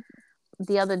Jay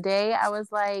the other day. I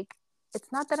was like,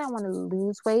 it's not that I want to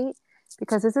lose weight,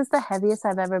 because this is the heaviest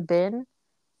I've ever been.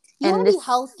 You want to be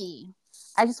healthy.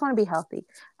 I just want to be healthy.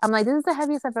 I'm like, this is the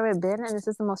heaviest I've ever been, and this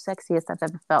is the most sexiest I've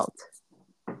ever felt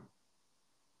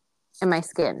in my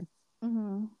skin.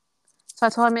 So I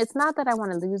told him, it's not that I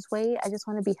want to lose weight. I just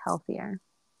want to be healthier.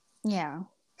 Yeah.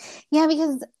 Yeah,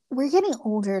 because we're getting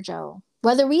older, Joe.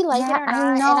 Whether we like it or not.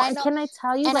 I know. And can I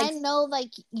tell you? And I know,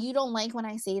 like, you don't like when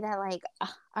I say that, like,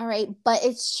 all right. But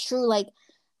it's true. Like,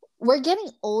 we're getting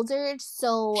older,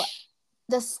 so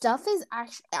the stuff is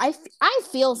actually, I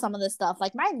feel some of the stuff.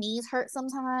 Like, my knees hurt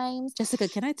sometimes. Jessica,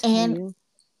 can I tell you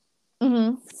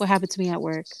what happened to me at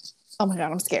work? Oh my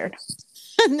God, I'm scared.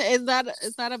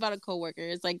 It's not about a coworker.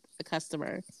 It's like a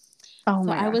customer. Oh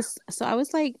my God. I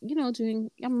was like, I'm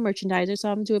a merchandiser,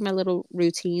 so I'm doing my little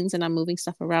routines and I'm moving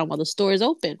stuff around while the store is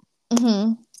open.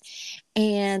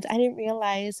 And I didn't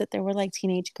realize that there were, like,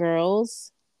 teenage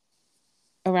girls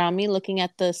around me looking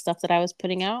at the stuff that I was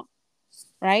putting out,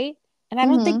 right? And I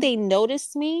don't think they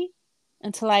noticed me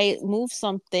until I moved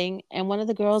something, and one of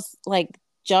the girls, like,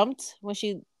 jumped when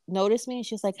she noticed me, and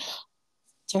she was like,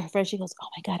 to her friend, she goes, oh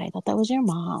my God, I thought that was your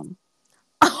mom.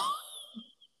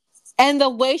 And the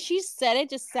way she said it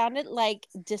just sounded, like,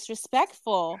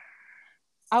 disrespectful.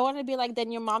 I want to be like,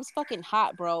 then your mom's fucking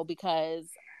hot, bro, because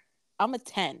I'm a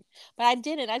 10. But I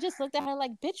didn't. I just looked at her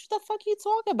like, bitch, what the fuck you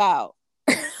talk about?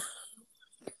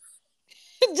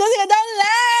 Jessica, don't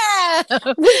laugh.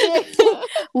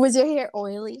 Was your hair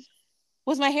oily?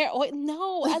 Was my hair oily?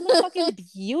 No, I look fucking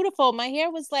beautiful. My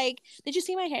hair was like, did you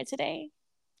see my hair today?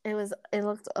 It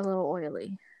looked a little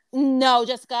oily. No,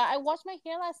 Jessica, I washed my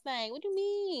hair last night. What do you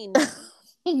mean?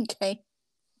 Okay.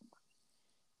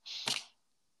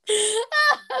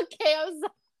 Okay, I'm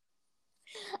sorry.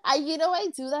 I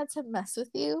do that to mess with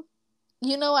you.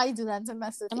 You know I do that to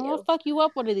mess with I'm you. gonna fuck you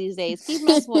up one of these days. Keep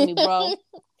messing with me, bro.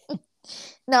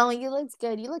 No, you look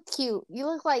good. You look cute. You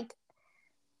look like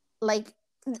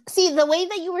see, the way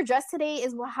that you were dressed today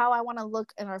is how I want to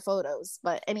look in our photos.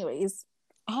 But anyways.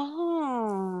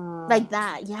 Oh. Like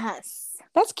that, yes.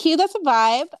 That's cute. That's a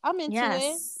vibe. I'm into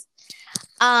it.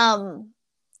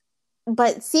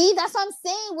 But see, that's what I'm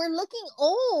saying. We're looking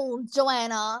old,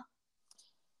 Joanna.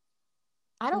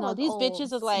 I don't know. These old,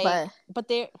 bitches are like, but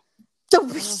they're. I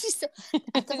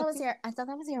thought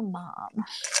that was your mom.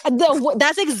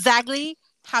 That's exactly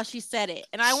how she said it,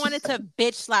 and I wanted to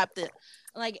bitch slap it.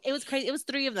 Like, it was crazy. It was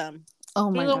 3 of them. Oh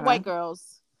my god, 3 little white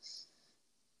girls.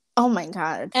 Oh my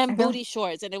god, and booty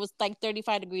shorts, and it was like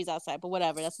 35 degrees outside. But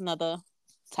whatever, that's another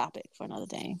topic for another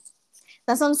day.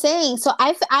 That's what I'm saying. So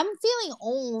I'm feeling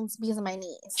old because of my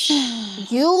knees.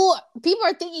 People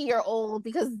are thinking you're old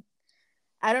because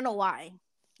I don't know why.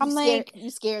 You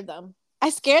scared them. I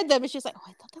scared them, and she's like, "Oh,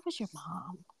 I thought that was your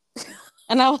mom,"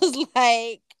 and I was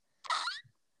like,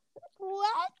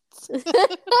 "What?"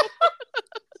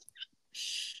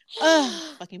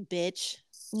 Fucking bitch.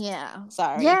 Yeah.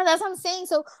 Sorry. Yeah, that's what I'm saying.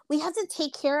 So we have to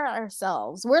take care of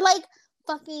ourselves. We're like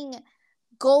fucking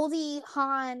Goldie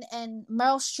Hawn and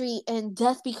Meryl Streep and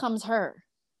Death Becomes Her.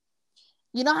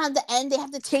 You know how at the end they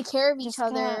have to take care of each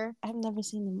other. I've never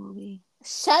seen the movie.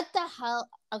 Shut the hell.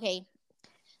 Okay.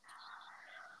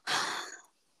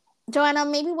 Joanna,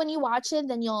 maybe when you watch it,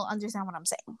 then you'll understand what I'm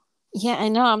saying. Yeah, I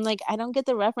know. I'm like, I don't get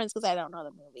the reference because I don't know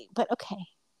the movie. But okay.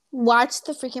 Watch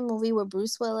the freaking movie with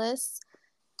Bruce Willis,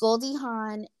 Goldie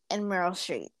Hawn, and Meryl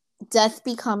Streep. Death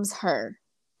Becomes Her.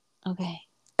 Okay.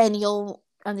 And you'll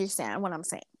understand what I'm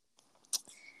saying.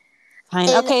 Fine.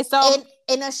 Okay, so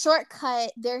in a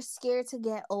shortcut, they're scared to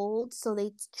get old, so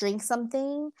they drink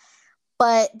something,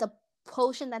 but the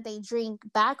potion that they drink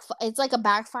it's like a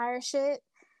backfire shit.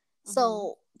 Mm-hmm.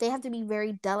 So they have to be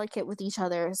very delicate with each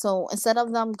other. So instead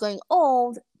of them going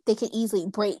old, they can easily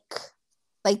break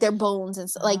like their bones and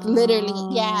like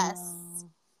literally. Yes.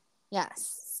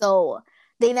 So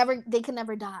they can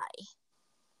never die.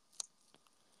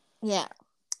 Yeah.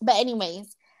 But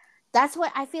anyways, that's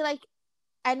what I feel like.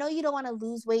 I know you don't want to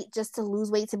lose weight just to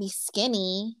lose weight to be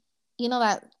skinny. You know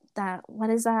that what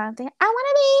is that thing? I want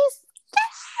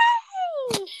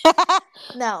to be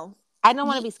skinny. No. I don't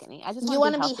want to be skinny. I just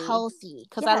want to be healthy.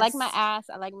 Because I like my ass.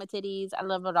 I like my titties. I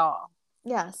love it all.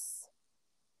 Yes.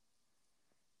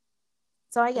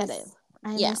 So I get it.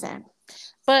 I understand.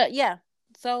 But yeah.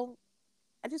 So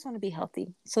I just want to be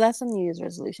healthy. So that's a New Year's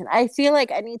resolution. I feel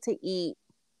like I need to eat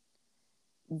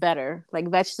better. Like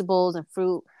vegetables and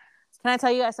fruit. Can I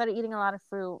tell you, I started eating a lot of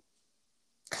fruit.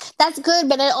 That's good,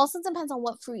 but it also depends on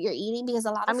what fruit you're eating because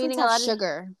a lot of fruits have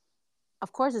sugar.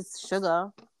 Of course, it's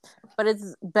sugar, but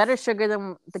it's better sugar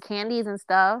than the candies and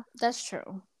stuff. That's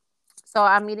true. So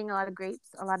I'm eating a lot of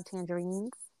grapes, a lot of tangerines.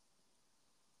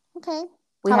 Okay.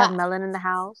 We have melon in the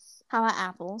house. How about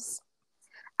apples?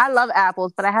 I love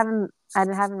apples, but I haven't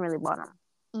really bought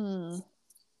them.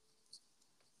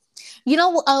 You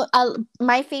know,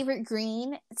 my favorite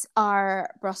greens are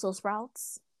Brussels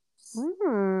sprouts.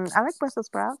 I like Brussels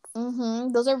sprouts.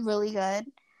 Those are really good.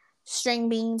 String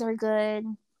beans are good.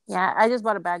 Yeah, I just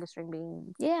bought a bag of string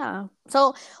beans. Yeah.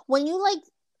 So when you like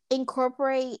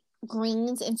incorporate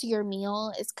greens into your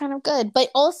meal, it's kind of good. But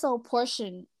also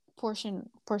portion. Is it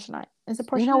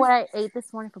portion? You know what I ate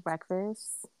this morning for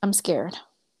breakfast? I'm scared.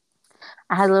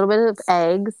 I had a little bit of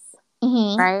eggs.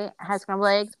 Right? I had scrambled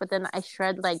eggs, but then I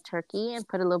shred like turkey and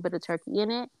put a little bit of turkey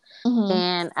in it.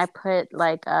 And I put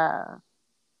like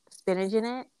spinach in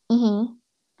it. And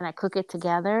I cook it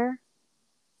together.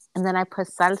 And then I put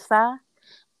salsa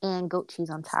and goat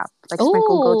cheese on top. Like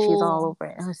sprinkle goat cheese all over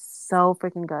it. It was so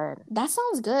freaking good. That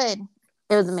sounds good.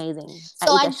 It was amazing.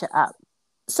 So I ate that shit up.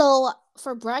 So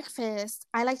for breakfast,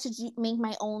 I like to make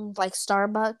my own like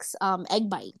Starbucks egg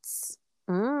bites.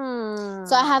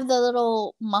 So I have the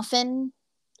little muffin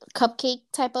cupcake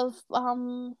type of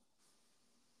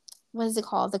what is it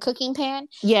called? The cooking pan.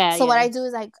 Yeah. So what I do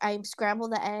is I scramble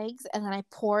the eggs and then I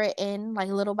pour it in like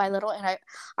little by little, and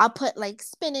I'll put like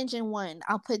spinach in one.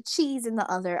 I'll put cheese in the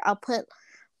other. I'll put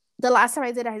the last time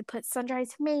I did I put sun-dried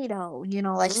tomato,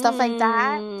 like stuff like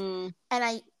that. And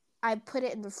I put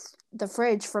it in the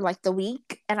fridge for like the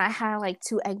week, and I had like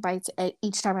 2 egg bites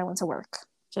each time I went to work.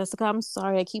 Jessica, I'm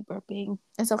sorry. I keep burping.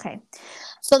 It's okay.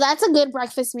 So that's a good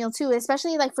breakfast meal too,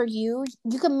 especially like for you.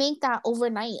 You can make that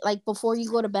overnight, like before you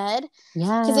go to bed.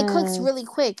 Yeah. Because it cooks really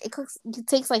quick. It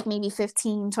takes like maybe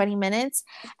 15, 20 minutes.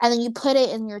 And then you put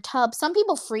it in your tub. Some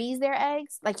people freeze their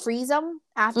eggs, like freeze them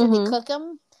after they cook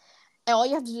them. And all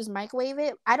you have to do is microwave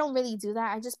it. I don't really do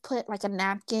that. I just put like a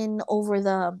napkin over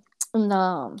the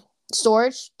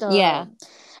storage. Yeah.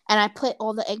 And I put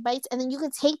all the egg bites, and then you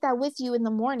can take that with you in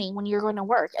the morning when you're going to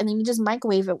work, and then you just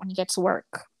microwave it when you get to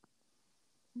work.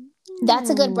 That's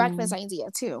a good breakfast idea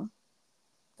too.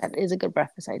 That is a good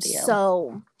breakfast idea.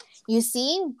 So, you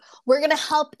see, we're gonna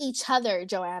help each other,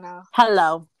 Joanna.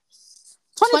 Hello.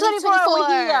 2024. We're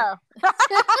here.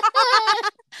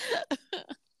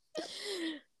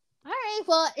 All right.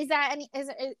 Well,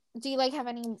 do you like have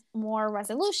any more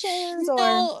resolutions or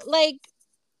no, like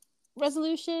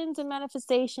resolutions and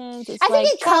manifestations? I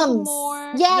think it comes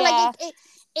more. Yeah, like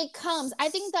it comes. I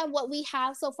think that what we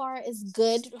have so far is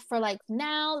good for like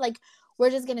now. Like we're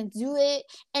just gonna do it,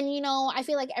 and I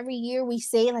feel like every year we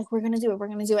say like we're gonna do it,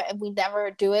 and we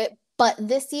never do it. But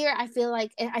this year, I feel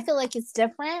like it's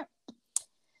different.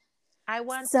 I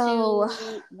want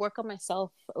to work on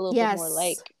myself a little bit more,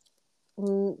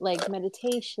 like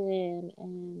meditation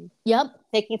and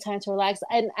taking time to relax.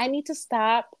 And I need to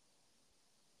stop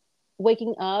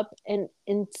waking up and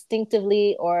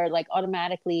instinctively or like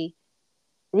automatically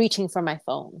reaching for my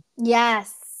phone.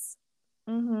 Yes.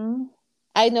 Mm-hmm.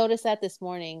 I noticed that this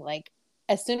morning. Like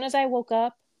as soon as I woke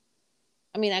up,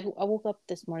 I mean, I woke up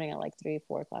this morning at like 3 or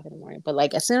 4 o'clock in the morning. But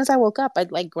like as soon as I woke up,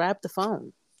 I'd like grab the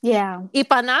phone. Yeah.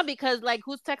 Ipana, because like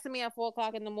who's texting me at 4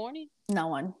 o'clock in the morning? No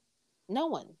one.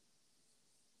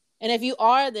 And if you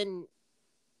are, then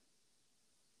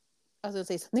I was gonna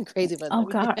say something crazy, but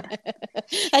God,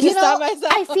 I just stopped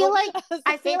myself. I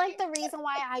feel like the reason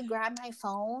why I grabbed my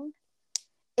phone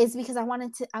is because I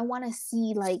want to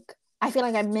see, like, I feel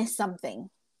like I missed something.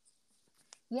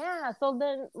 Yeah. So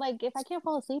then, like, if I can't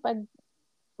fall asleep, I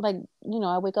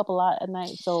wake up a lot at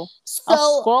night, so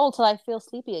I'll scroll till I feel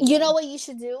sleepy again. You know what you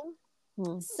should do?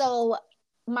 So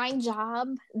my job,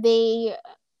 they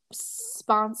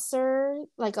sponsor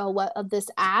like this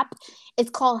app.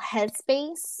 It's called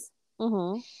Headspace.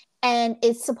 Mm-hmm. And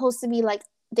it's supposed to be like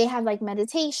they have like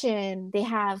meditation. They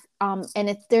have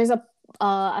and there's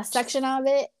a section of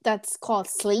it that's called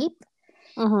sleep.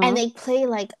 Mm-hmm. And they play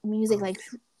like music, like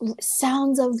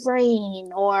sounds of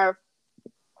rain, or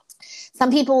some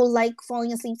people like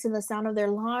falling asleep to the sound of their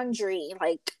laundry,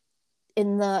 like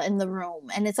in the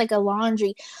room, and it's like a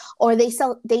laundry, or they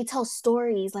tell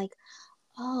stories like,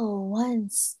 oh,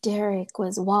 once Derek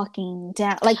was walking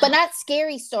down, like, but not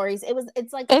scary stories.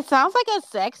 It's like it sounds like a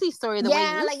sexy story the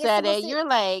way you said it. You're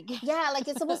like, like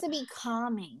it's supposed to be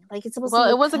calming. Like it's supposed to. Well,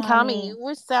 be it wasn't calming. You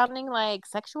were sounding like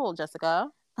sexual,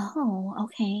 Jessica. Oh,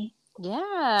 okay.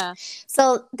 Yeah.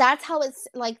 So that's how it's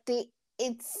like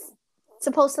it's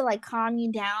supposed to like calm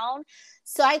you down.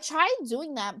 So I tried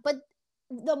doing that, but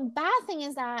the bad thing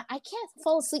is that I can't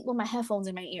fall asleep with my headphones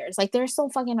in my ears. Like they're so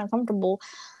fucking uncomfortable.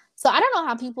 So I don't know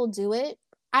how people do it.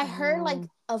 I heard like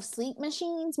of sleep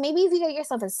machines. Maybe if you get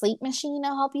yourself a sleep machine,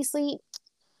 it'll help you sleep.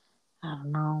 I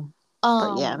don't know.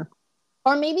 But yeah.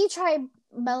 Or maybe try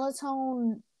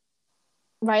melatonin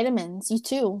vitamins. You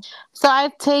too. So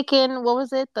I've taken, what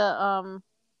was it? The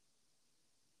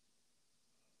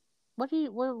what do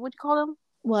you call them?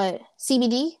 What?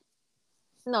 CBD?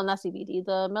 No, not CBD.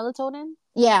 The melatonin?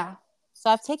 Yeah. So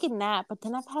I've taken that, but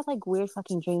then I've had like weird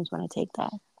fucking dreams when I take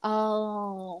that.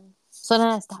 Oh. So then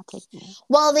I stopped taking it.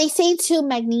 Well, they say too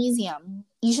magnesium.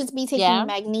 You should be taking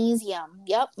magnesium.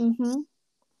 Yep.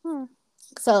 Mm-hmm.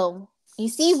 So you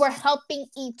see, we're helping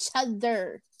each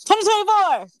other.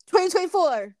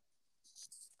 2024.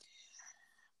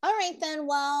 All right then.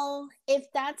 Well,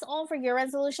 if that's all for your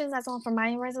resolutions, that's all for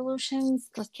my resolutions.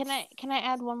 Can I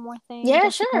add one more thing? Yeah,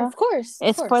 Jessica? Sure. Of course.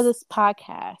 It's for this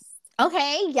podcast.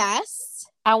 Okay. Yes.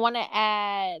 I want to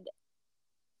add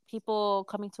people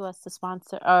coming to us to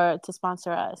sponsor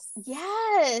us.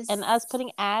 Yes. And us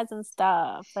putting ads and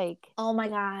stuff. Like, oh my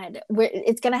God,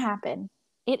 it's gonna happen.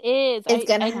 It is. It's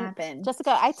gonna happen.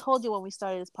 Jessica, I told you when we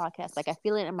started this podcast, like I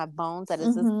feel it in my bones that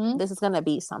this is gonna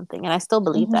be something, and I still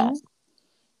believe that.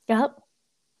 Yep.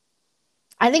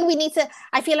 I think we need to.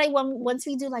 I feel like once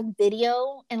we do like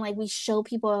video and like we show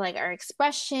people like our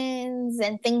expressions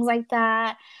and things like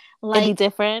that, like it'll be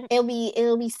different.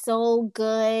 It'll be so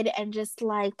good, and just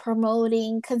like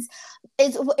promoting, because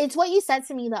it's what you said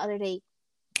to me the other day.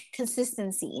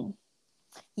 Consistency.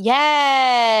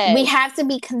 Yes. We have to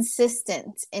be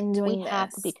consistent in doing this. We have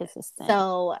to be consistent.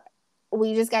 So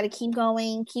we just got to keep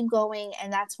going.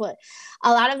 And that's what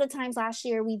a lot of the times last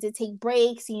year we did take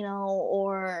breaks,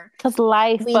 or because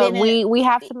life, but we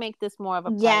have to make this more of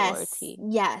a priority.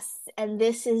 Yes. And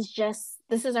this is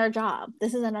our job.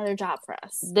 This is another job for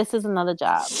us. This is another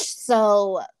job.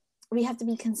 So we have to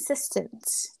be consistent.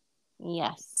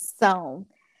 Yes. So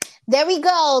there we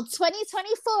go.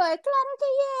 2024. Claro que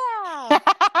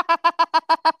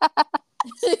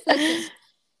yeah.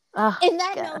 Oh, In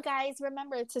that God. note, guys,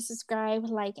 remember to subscribe,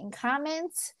 like, and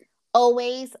comment.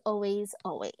 Always, always,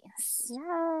 always. Yes.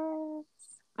 All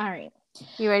right.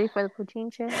 You ready for the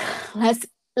pochinche? Let's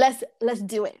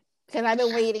do it, because I've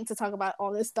been waiting to talk about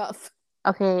all this stuff.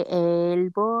 Okay, el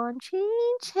bonchinche.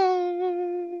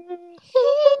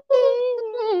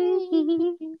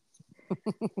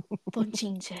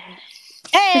 Bonchinche.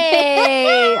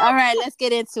 Hey! All right, let's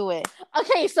get into it.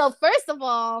 Okay, so first of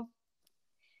all,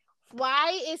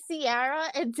 why is Ciara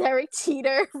and Derek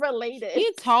Jeter related?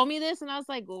 You told me this, and I was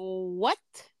like, what?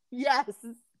 Yes.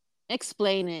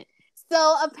 Explain it.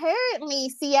 So apparently,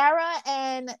 Ciara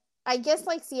and I guess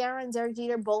like Ciara and Derek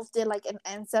Jeter both did like an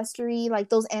ancestry, like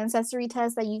those ancestry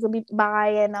tests that you could buy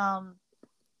and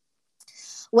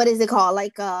what is it called?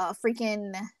 Like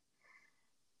freaking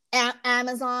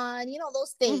Amazon, you know,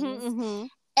 those things. Mm-hmm.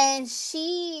 And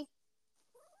she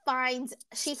found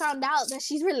out that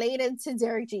she's related to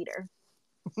Derek Jeter.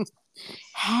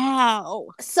 How?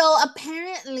 So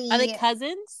apparently, are they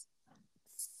cousins?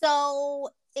 So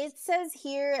it says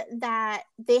here that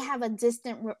they have a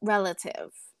distant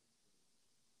relative.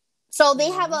 So they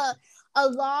have a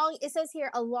long, it says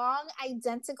here, a long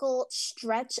identical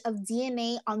stretch of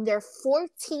DNA on their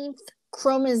 14th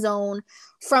chromosome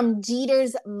from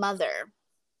Jeter's mother.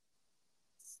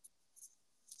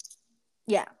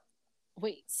 Yeah.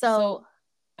 Wait, so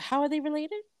how are they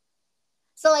related?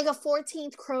 So like a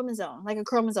 14th chromosome, like a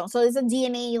chromosome. So it's a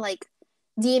DNA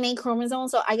chromosome.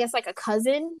 So I guess like a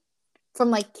cousin from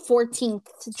like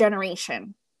 14th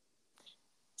generation.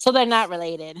 So they're not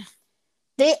related.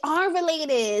 They are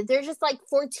related. They're just like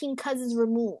 14 cousins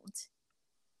removed.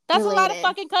 That's related. A lot of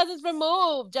fucking cousins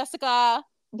removed, Jessica.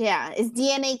 Yeah, it's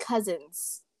DNA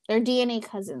cousins. They're DNA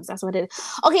cousins. That's what it is.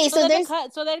 Okay, so they're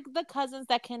the cousins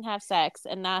that can have sex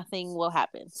and nothing will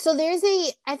happen. So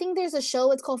I think there's a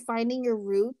show. It's called Finding Your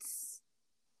Roots,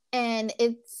 and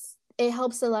it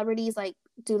helps celebrities like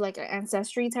do like an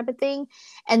ancestry type of thing,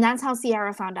 and that's how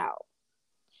Ciara found out.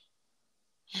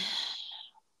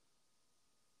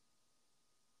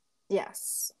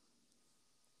 Yes.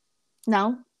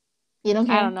 No, you don't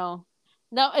care. I don't know.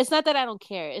 No, it's not that I don't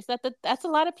care. It's that that's a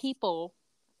lot of people.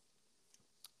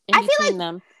 I feel like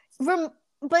them.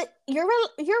 But you're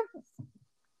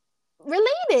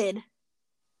related.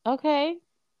 Okay.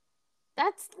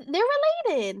 They're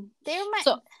related.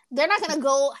 They're not gonna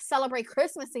go celebrate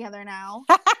Christmas together now.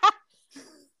 But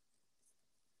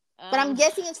I'm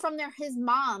guessing it's from his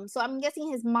mom. So I'm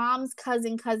guessing his mom's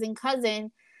cousin.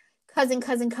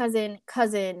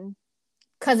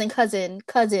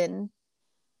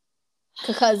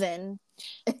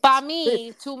 By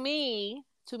me, to me,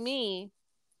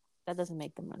 that doesn't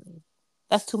make them related.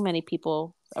 That's too many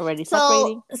people already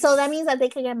separating. So that means that they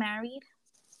could get married?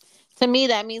 To me,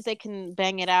 that means they can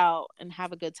bang it out and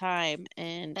have a good time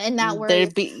and not worry.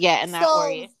 And not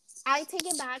worry. I take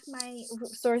it back. My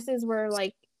sources were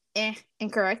like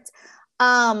incorrect.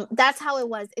 That's how it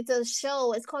was. It's a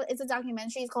show. It's a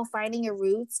documentary. It's called Finding Your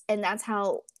Roots, and that's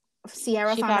how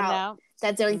Ciara found out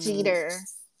that Derek Jeter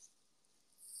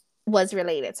was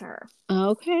related to her.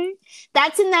 Okay.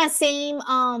 That's in that same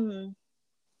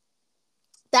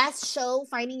that show,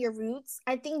 Finding Your Roots.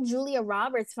 I think Julia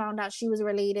Roberts found out she was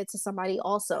related to somebody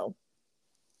also.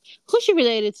 Who's she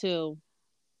related to?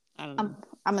 I don't know.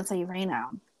 I'm gonna tell you right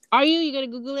now. Are you? You gonna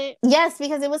Google it? Yes,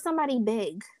 because it was somebody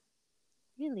big.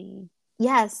 Really?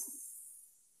 Yes.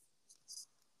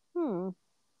 Hold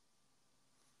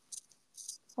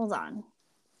on.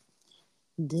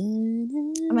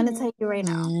 I'm gonna tell you right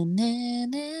now.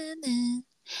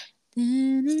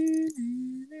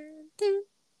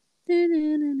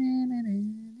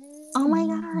 Oh my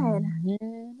god.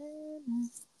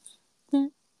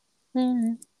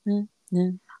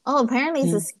 Oh, apparently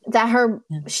it's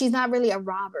she's not really a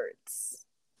Roberts.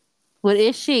 What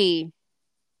is she?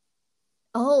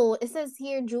 Oh, it says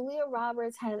here Julia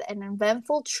Roberts had an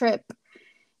eventful trip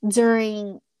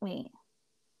during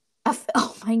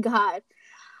oh my god.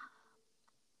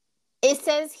 It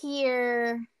says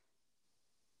here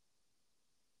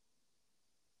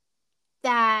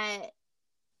that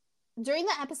during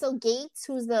the episode, Gates,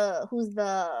 who's the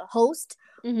host,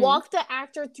 walked the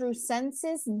actor through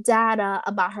census data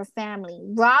about her family.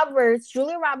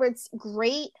 Julia Roberts'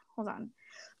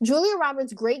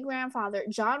 great-grandfather,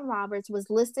 John Roberts,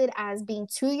 was listed as being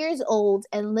 2 years old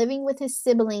and living with his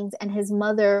siblings and his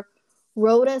mother,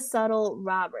 Rhoda Suttle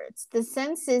Roberts. The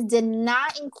census did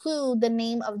not include the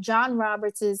name of John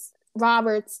Roberts'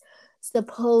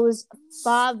 supposed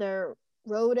father,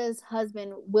 Rhoda's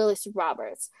husband, Willis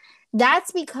Roberts.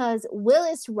 That's because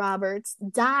Willis Roberts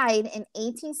died in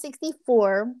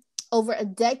 1864, over a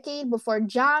decade before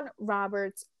John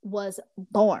Roberts was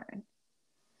born.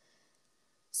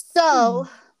 So,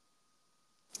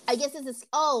 I guess it's this.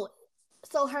 Oh,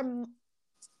 so her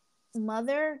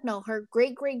mother, no, her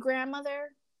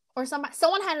great-great-grandmother or someone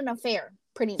had an affair,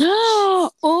 pretty much.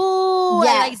 Oh,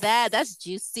 yes. I like that. That's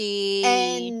juicy.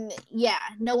 And yeah,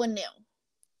 no one knew.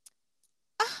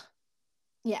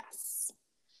 Yes.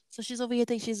 So she's over here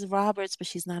thinking she's Roberts, but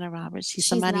she's not a Roberts. She's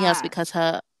somebody else because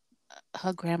her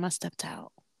grandma stepped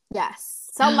out. Yes.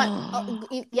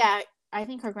 Somebody. Yeah, I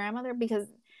think her grandmother, because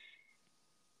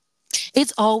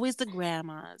it's always the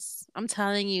grandmas. I'm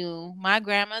telling you, my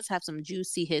grandmas have some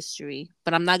juicy history,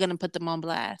 but I'm not going to put them on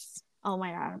blast. Oh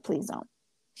my God, please don't.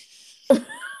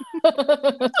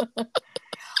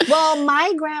 Well,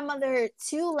 my grandmother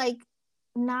too, like,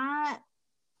 not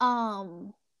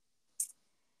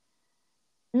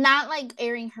like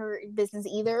airing her business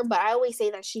either, but I always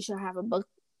say that she should have a book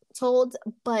told.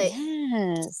 But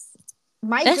yes,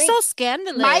 that's so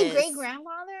scandalous. My great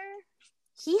grandfather,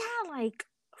 he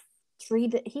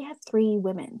had three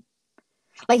women.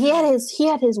 Like, he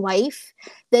had his wife,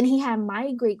 then he had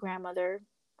my great grandmother,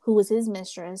 who was his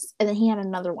mistress, and then he had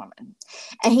another woman,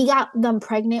 and he got them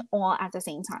pregnant all at the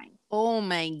same time. Oh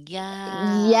my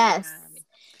God! Yes,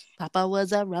 Papa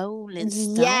was a rolling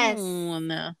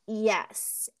stone.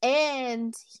 Yes,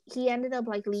 and he ended up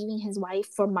like leaving his wife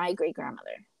for my great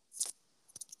grandmother.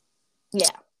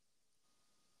 Yeah.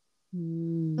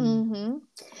 Mm-hmm.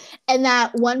 And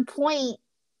at one point,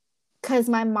 because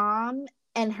my mom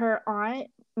and her aunt,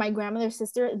 my grandmother's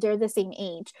sister, they're the same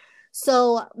age.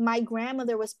 So my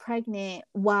grandmother was pregnant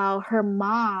while her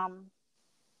mom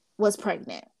was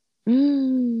pregnant.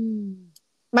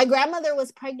 My grandmother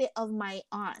was pregnant of my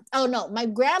aunt. Oh no, my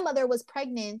grandmother was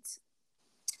pregnant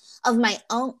of my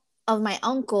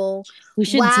uncle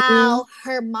while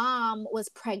her mom was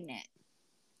pregnant.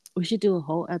 We should do a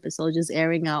whole episode just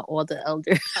airing out all the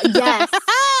elders. Yes.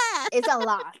 It's a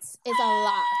lot.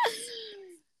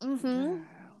 Mm-hmm.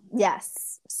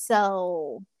 Yes.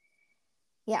 So,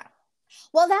 yeah.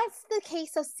 Well, that's the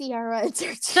case of Ciara and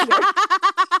Tertiary.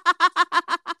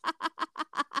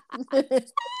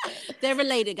 They're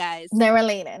related, guys. They're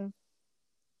related.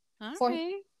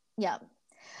 Okay. Yeah.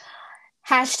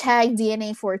 Hashtag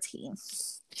DNA 14.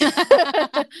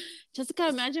 Jessica,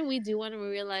 imagine we do want to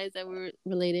realize that we're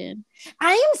related.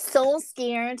 I am so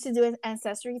scared to do an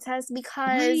ancestry test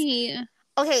because,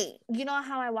 okay, you know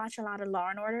how I watch a lot of Law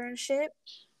and Order and shit?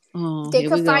 Oh, they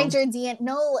can find your DNA.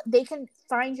 No, they can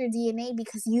find your DNA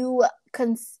because you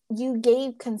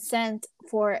gave consent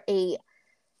for a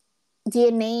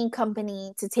DNA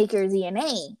company to take your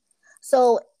DNA.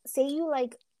 So say you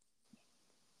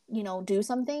do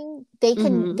something, they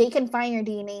can find your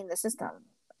DNA in the system,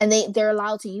 and they're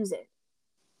allowed to use it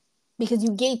because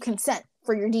you gave consent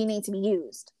for your DNA to be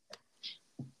used.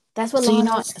 That's what. So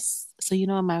you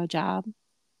know, in my job,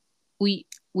 we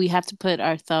have to put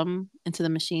our thumb into the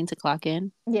machine to clock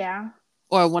in. Yeah.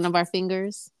 Or one of our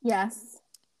fingers. Yes.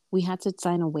 We had to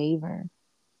sign a waiver.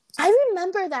 I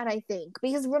remember that, I think,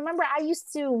 because remember I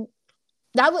used to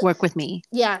work with me.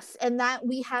 Yes, and that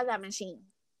we had that machine.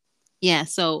 Yeah,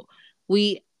 so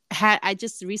I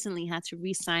just recently had to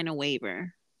re-sign a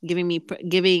waiver giving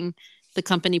the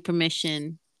company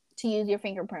permission to use your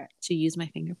fingerprint. To use my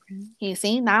fingerprint. You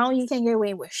see, now you can get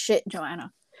away with shit,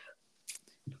 Joanna.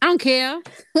 I don't care.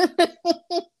 The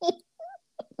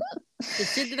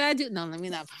shit that I do. No, let me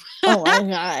not. Oh my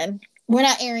God. We're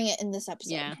not airing it in this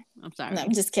episode. Yeah, I'm sorry. No,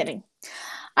 I'm just kidding.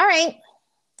 All right.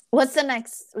 What's the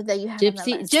next that you have?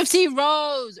 Gypsy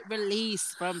Rose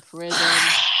released from prison.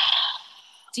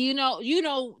 Do you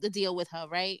know the deal with her,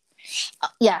 right?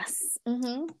 Yes.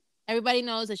 Mm-hmm. Everybody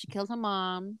knows that she killed her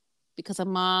mom because her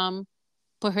mom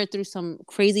put her through some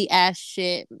crazy ass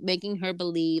shit, making her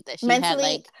believe that she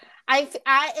mentally, had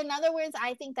in other words,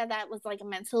 I think that was like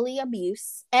mentally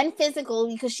abuse and physical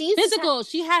because she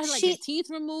had her teeth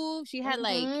removed. She had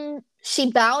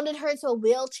she bounded her to a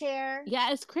wheelchair.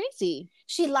 Yeah, it's crazy.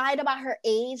 She lied about her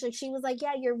age. Like, she was like,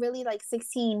 yeah, you're really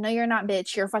 16. No, you're not,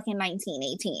 bitch. You're fucking 19,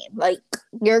 18. Like,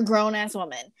 you're a grown ass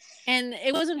woman. And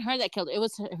it wasn't her that killed her. It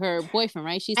was her boyfriend,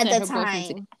 right? She said her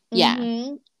boyfriend. Yeah.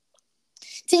 Mm-hmm.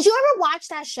 Did you ever watch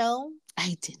that show?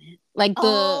 I didn't.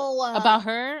 About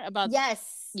her? About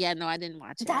yes. Yeah, no, I didn't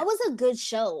watch it. That was a good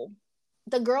show.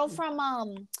 The girl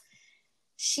from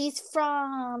she's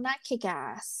from not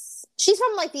Kick-Ass. She's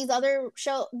from these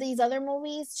other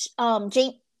movies.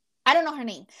 I don't know her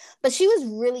name, but she was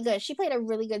really good. She played a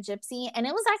really good gypsy, and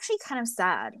it was actually kind of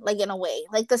sad, like in a way.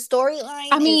 Like the storyline.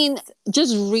 I mean,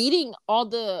 just reading all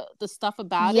the stuff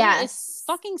about it, it's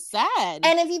fucking sad.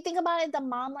 And if you think about it, the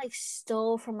mom like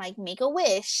stole from like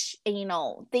Make-A-Wish, and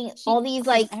all these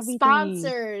like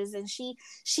sponsors, and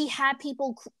she had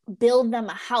people build them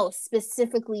a house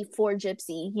specifically for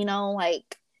Gypsy.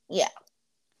 Like yeah.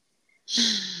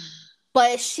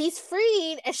 But she's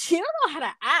freed, and she don't know how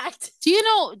to act. Do you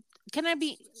know? Can I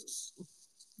be?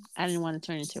 I didn't want to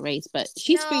turn into race, but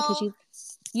she's free because she's.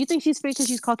 You think she's free because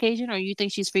she's Caucasian, or you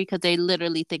think she's free because they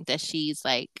literally think that she's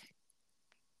like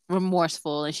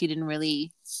remorseful and she didn't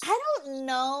really? I don't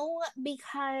know,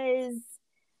 because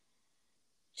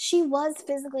she was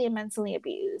physically and mentally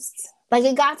abused. Like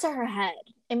it got to her head,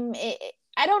 and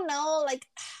I don't know. Like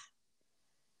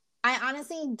I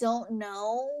honestly don't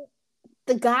know.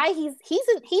 The guy, he's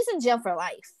in jail for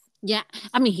life. Yeah,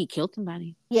 I mean, he killed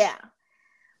somebody. Yeah,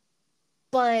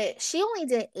 but she only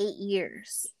did 8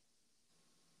 years.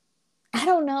 I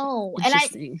don't know, and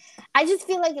I just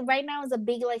feel like right now is a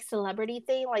big like celebrity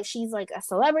thing. Like she's like a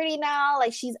celebrity now.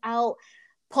 Like she's out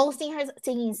posting her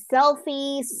taking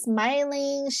selfies,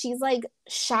 smiling. She's like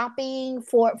shopping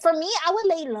for me. I would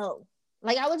lay low.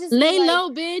 Like I would just lay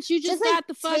low, bitch. You just got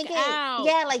the fuck out.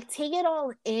 Yeah, like take it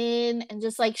all in, and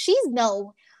just like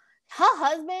her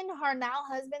husband, her now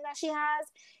husband that she has,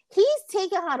 he's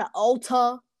taking her to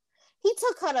Ulta. He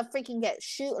took her to freaking get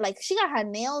like she got her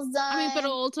nails done. I mean, but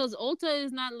Ulta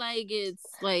is not like it's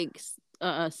like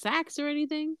Saks or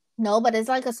anything. No, but it's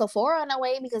like a Sephora in a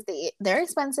way, because they're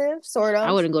expensive, sort of.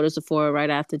 I wouldn't go to Sephora right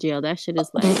after jail. That shit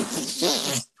is like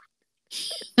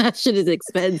that shit is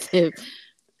expensive.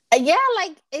 Yeah,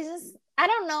 like it's just I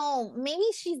don't know. Maybe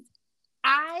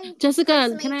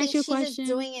Jessica, can I ask you a question? She's just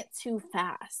doing it too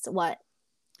fast. What?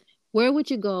 Where would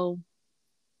you go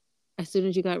as soon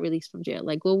as you got released from jail?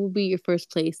 Like, what would be your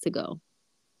first place to go?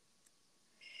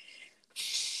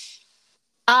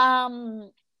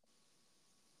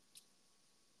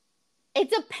 It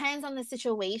depends on the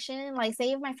situation. Like,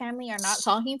 say if my family are not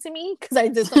talking to me because I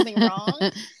did something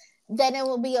wrong, then it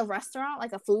will be a restaurant,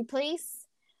 like a food place.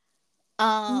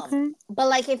 Okay. But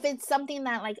like if it's something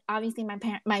that like obviously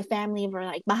my family were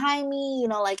like behind me,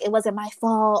 like it wasn't my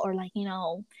fault, or like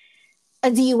a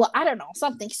DUI, I don't know,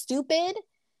 something stupid,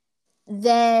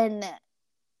 then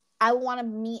I want to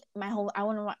meet I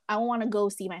want to go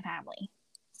see my family.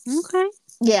 Okay.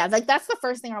 Yeah, like that's the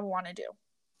first thing I want to do.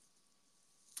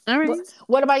 All right.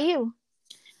 What about you?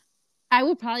 I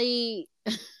would probably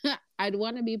I'd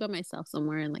want to be by myself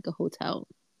somewhere in like a hotel.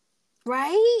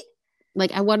 Right?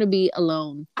 Like I want to be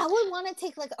alone. I would want to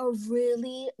take like a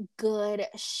really good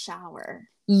shower.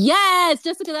 Yes,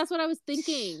 Jessica, that's what I was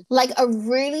thinking. Like a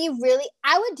really, really,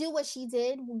 I would do what she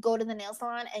did, go to the nail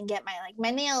salon and get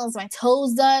my nails, my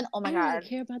toes done. Oh my God. I don't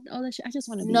care about all that shit. I just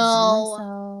want to be by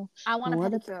myself. I want no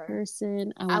other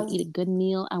person. I want to eat a good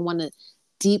meal. I want to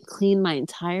deep clean my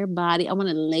entire body. I want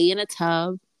to lay in a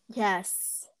tub.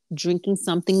 Yes. Drinking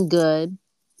something good.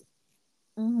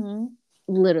 Mm-hmm.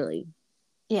 Literally.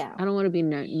 Yeah. I don't want to be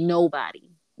nobody.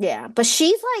 Yeah. But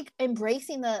she's like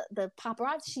embracing the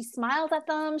paparazzi. She smiles at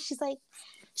them. She's like,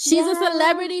 she's a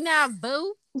celebrity now,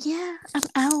 boo. Yeah, I'm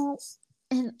out.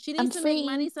 And she needs to make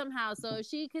money somehow, so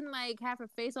she can like have her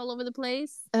face all over the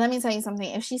place. And let me tell you something.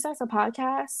 If she starts a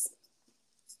podcast,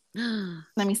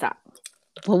 let me stop.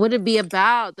 What would it be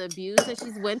about? The abuse that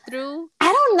she's went through?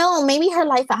 I don't know. Maybe her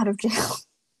life out of jail.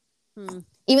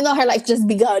 Even though her life just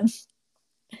begun.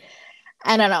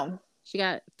 I don't know. She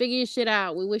got figure your shit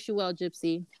out. We wish you well,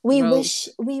 Gypsy. We wish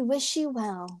you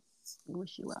well. We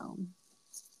wish you well.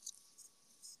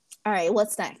 All right,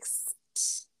 what's next?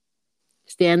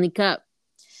 Stanley Cup.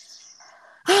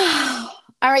 All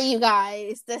right, you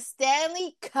guys. The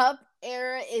Stanley Cup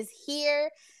era is here.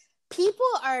 People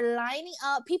are lining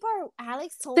up.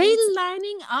 Alex told me. They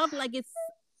lining up like it's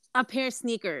a pair of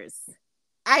sneakers.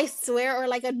 I swear, or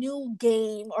like a new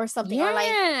game or something. Yeah. Or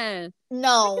like,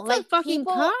 no, like fucking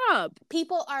cup.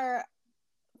 People are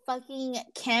fucking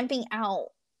camping out.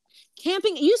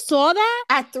 Camping? You saw that?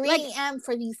 At 3 a.m.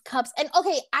 for these cups. And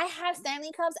okay, I have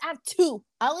Stanley cups. I have 2.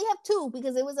 I only have 2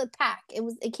 because it was a pack.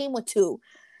 It came with 2.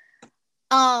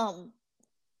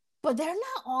 But they're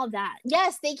not all that.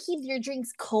 Yes, they keep your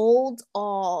drinks cold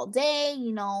all day,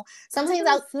 Sometimes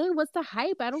what's the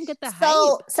hype? I don't get the hype.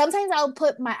 So sometimes I'll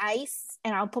put my ice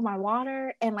and I'll put my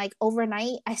water, and like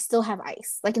overnight I still have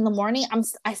ice. Like in the morning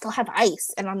I still have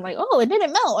ice, and I'm like, oh, it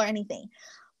didn't melt or anything.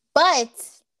 But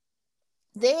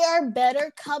there are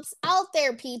better cups out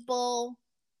there, people.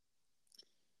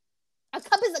 A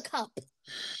cup is a cup.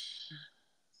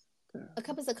 A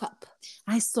cup is a cup.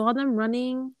 I saw them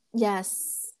running.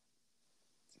 Yes.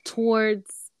 Towards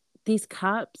these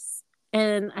cups,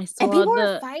 and I saw and people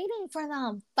were fighting for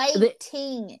them.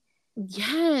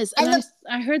 Yes, and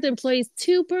I heard the employees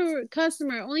 2 per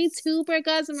customer, only 2 per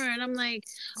customer, and I'm like,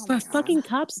 for fucking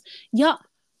cups, yeah.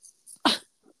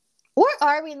 Where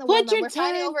are we in the world? We're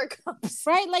fighting over cups,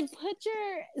 right? Like, put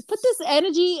this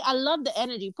energy. I love the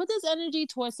energy. Put this energy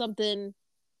towards something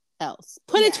else.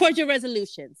 Put it towards your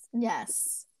resolutions.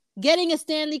 Yes. Getting a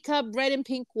Stanley Cup red and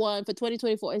pink one for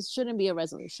 2024. It shouldn't be a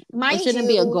resolution. It shouldn't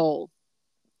be a goal.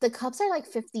 The cups are like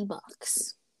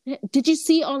 $50. Did you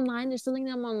see online? They're selling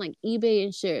them on like eBay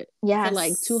and shit. Yes. For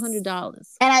like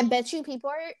 $200. And I bet you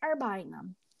people are buying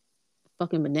them.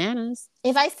 Fucking bananas.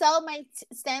 If I sell my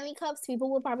Stanley Cups,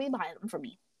 people will probably buy them for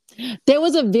me. There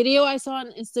was a video I saw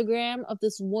on Instagram of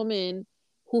this woman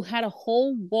who had a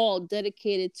whole wall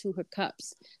dedicated to her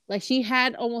cups. Like, she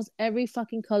had almost every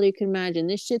fucking color you can imagine.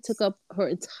 This shit took up her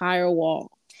entire wall.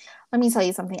 Let me tell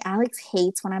you something. Alex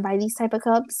hates when I buy these type of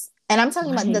cups. And I'm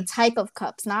talking about the type of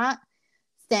cups, not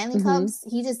Stanley cups.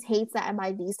 He just hates that I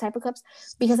buy these type of cups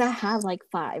because I have like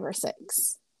 5 or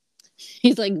 6.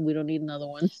 He's like, we don't need another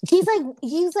one. He's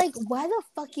like, why the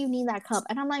fuck you need that cup?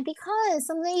 And I'm like, because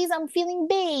some days I'm feeling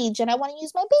beige and I want to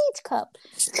use my beige cup.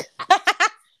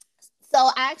 So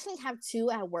I actually have 2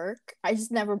 at work. I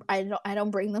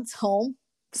don't bring them home,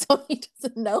 so he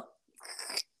doesn't know.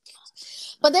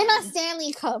 But they're not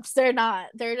Stanley cups. They're not.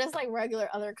 They're just like regular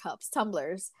other cups,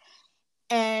 tumblers.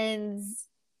 And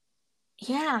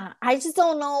yeah, I just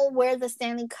don't know where the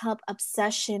Stanley Cup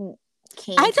obsession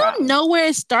came from. I don't know where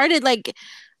it started. Like,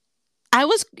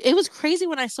 it was crazy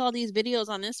when I saw these videos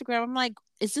on Instagram. I'm like,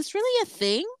 is this really a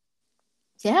thing?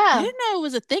 Yeah. I didn't know it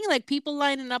was a thing. Like, people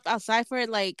lining up outside for it,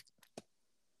 like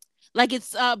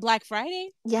it's Black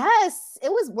Friday. Yes, it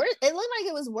was worse. It looked like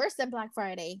it was worse than Black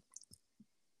Friday.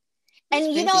 That's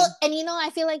crazy. I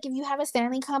feel like if you have a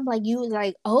Stanley Cup, like, you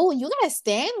like, oh, you got a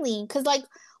Stanley, because like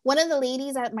one of the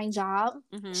ladies at my job,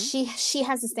 she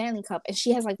has a Stanley Cup, and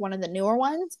she has like one of the newer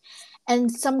ones,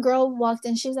 and some girl walked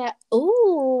in, she was like,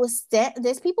 oh,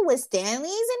 there's people with Stanleys in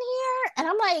here, and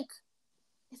I'm like,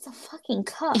 it's a fucking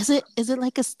cup. Is it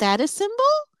like a status symbol?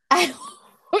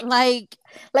 Like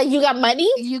you got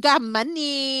money? You got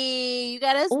money. You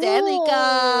got a Stanley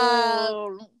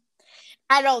Cup.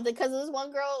 I know, because this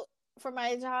one girl for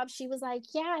my job, she was like,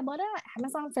 yeah, I bought it on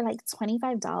Amazon for like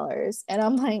 $25. And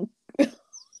I'm like,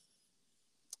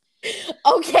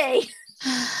 okay.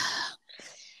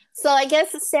 So I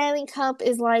guess the Stanley Cup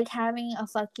is like having a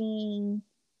fucking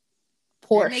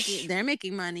Porsche. They're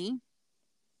making money.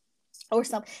 Or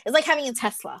something. It's like having a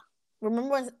Tesla.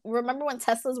 Remember when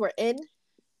Teslas were in?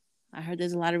 I heard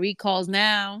there's a lot of recalls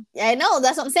now. Yeah, I know.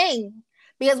 That's what I'm saying.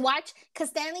 Because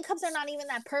Stanley Cups are not even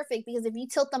that perfect, because if you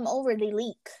tilt them over, they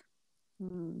leak.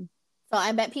 So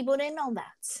I bet people didn't know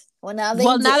that. Well, now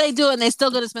they do, and they're still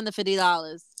going to spend the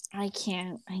 $50. I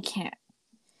can't.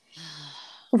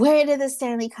 Where did the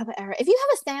Stanley Cup era? If you have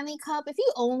a Stanley Cup, if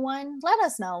you own one, let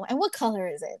us know. And what color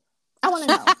is it? I want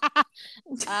to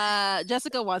know.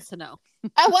 Jessica wants to know.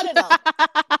 I want to know.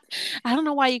 I don't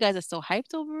know why you guys are so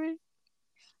hyped over it.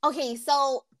 Okay,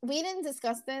 so we didn't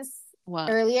discuss this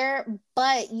earlier,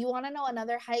 but you want to know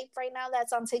another hype right now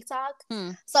that's on TikTok?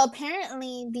 So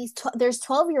apparently there's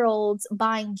 12-year-olds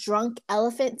buying Drunk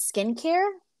Elephant skincare.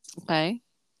 Okay.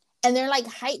 And they're like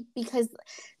hyped because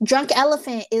Drunk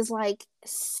Elephant is like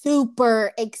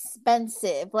super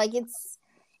expensive. Like,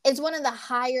 it's one of the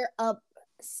higher up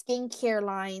skincare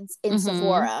lines in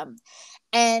Sephora.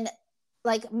 And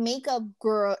like makeup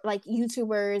girl, like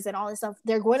YouTubers and all this stuff,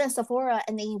 they're going to Sephora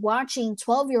and they watching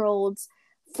 12-year-olds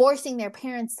forcing their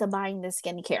parents to buying this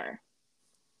skincare.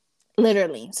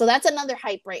 Literally. So that's another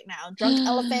hype right now. Drunk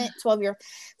Elephant, 12-year.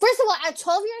 First of all, at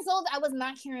 12 years old, I was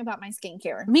not caring about my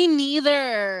skincare. Me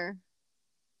neither.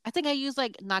 I think I used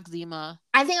like Noxzema.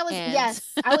 I think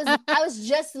I was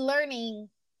just learning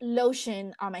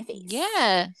lotion on my face.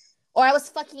 Yeah. Or I was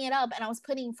fucking it up and I was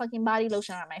putting fucking body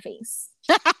lotion on my face.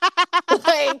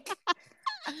 Like,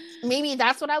 maybe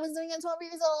that's what I was doing at 12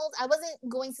 years old. I wasn't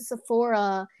going to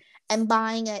Sephora and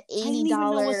buying an $80. I didn't even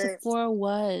know what Sephora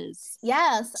was.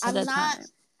 Yes,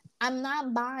 I'm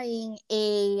not buying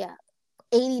a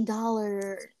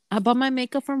 $80. I bought my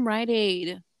makeup from Rite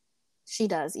Aid. She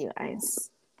does, you guys.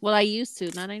 Well, I used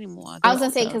to, not anymore. I was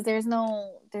gonna say, because there's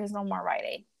no more Rite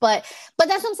Aid, but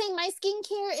that's what I'm saying. My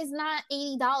skincare is not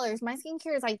 $80. My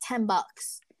skincare is like $10,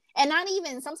 and not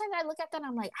even. Sometimes I look at that and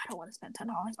I'm like, I don't want to spend $10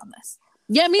 on this.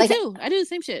 Yeah, me too. I do the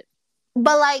same shit.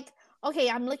 But like, okay,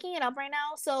 I'm looking it up right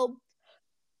now. So,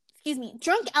 excuse me,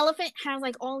 Drunk Elephant has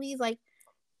like all these like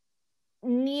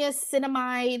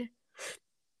niacinamide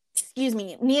excuse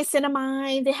me,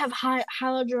 niacinamide. They have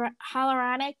hyaluronic.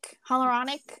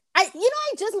 I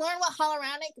just learned what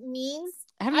hyaluronic means.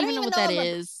 I don't even know what that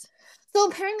is. So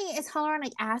apparently it's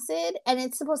hyaluronic acid, and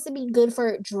it's supposed to be good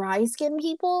for dry skin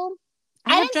people.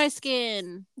 I have dry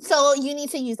skin. So you need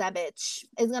to use that bitch.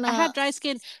 I have dry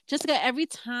skin. Jessica, every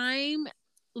time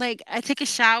like I take a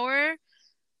shower,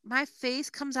 my face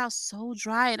comes out so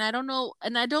dry, and I don't know,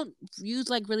 and I don't use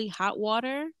like really hot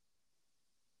water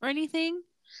or anything.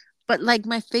 But like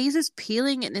my face is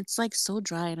peeling and it's like so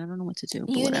dry and I don't know what to do.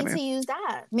 You need to use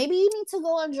that. Maybe you need to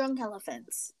go on Drunk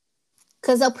Elephants.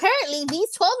 Because apparently these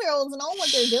 12-year-olds know what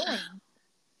they're doing.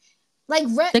 Like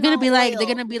retinol they're gonna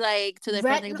be like to their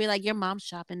friend, they're gonna be like, your mom's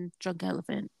shopping Drunk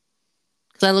Elephant.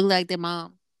 Because I look like their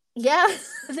mom. Yeah.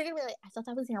 They're gonna be like, I thought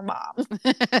that was your mom.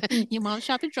 Your mom's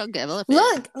shopping Drunk Elephant.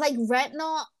 Look, like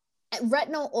retinol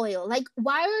oil. Like,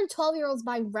 why are 12-year-olds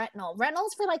buy retinol?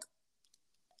 Retinol's for like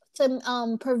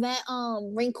to prevent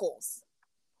wrinkles.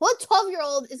 What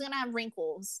 12-year-old is gonna have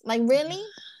wrinkles? Like, really?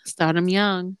 Start them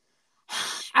young.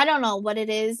 I don't know what it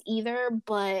is either,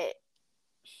 but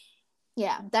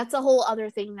yeah, that's a whole other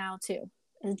thing now too.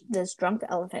 This Drunk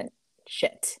Elephant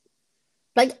shit.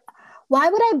 Like, why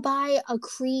would I buy a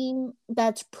cream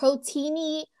that's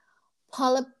proteiny,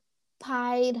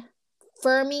 polypeptide,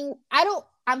 firming?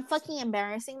 I'm fucking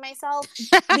embarrassing myself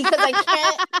because I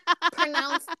can't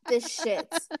pronounce this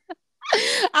shit.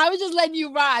 I was just letting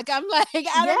you rock. I'm like,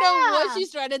 I don't know what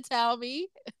she's trying to tell me.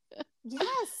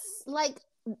 Yes, like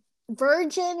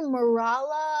Virgin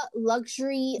Marala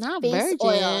Luxury Face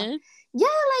Oil. Yeah,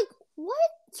 like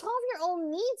what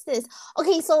 12-year-old needs this?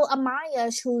 Okay, so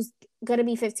Amaya, who's gonna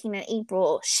be 15 in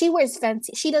April, she wears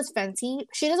Fenty. She does Fenty.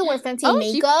 She doesn't wear Fenty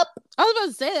makeup. I was about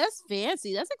to say that's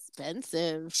fancy. That's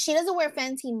expensive. She doesn't wear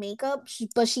Fenty makeup,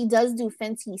 but she does do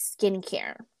Fenty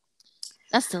skincare.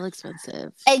 That's still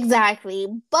expensive. Exactly,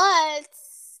 but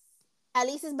at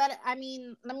least it's better. I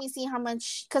mean, let me see how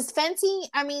much. Because Fenty,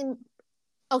 I mean,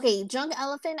 okay, Drunk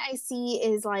Elephant I see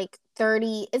is like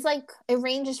 30. It's like it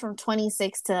ranges from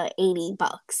 26 to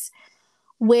 $80.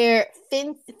 Where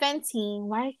Fenty,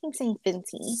 why do I keep saying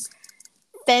Fenty?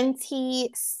 Fenty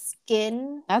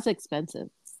Skin. That's expensive.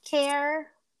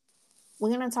 Care. We're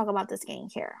gonna talk about the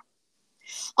skincare.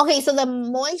 Okay, so the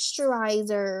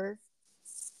moisturizer,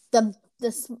 the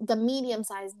medium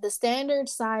size, the standard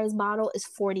size bottle is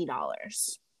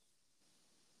 $40.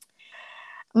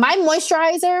 My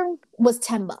moisturizer was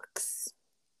 $10.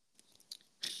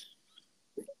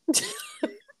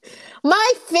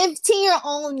 My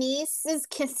 15-year-old niece's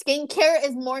skincare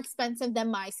is more expensive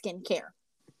than my skincare.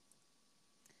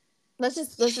 Let's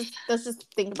just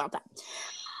think about that.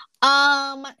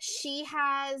 She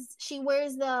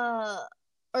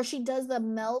does the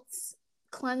melt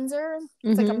cleanser.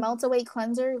 It's like a melt away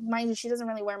cleanser. Mind you, she doesn't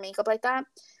really wear makeup like that.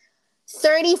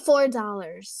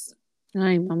 $34.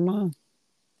 Ay, mama.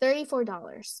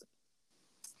 $34.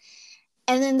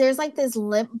 And then there's like this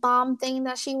lip balm thing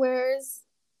that she wears.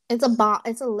 It's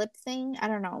a lip thing. I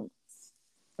don't know.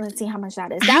 Let's see how much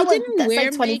that is. That's like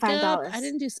 $25. Makeup. I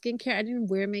didn't do skincare. I didn't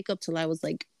wear makeup till I was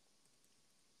like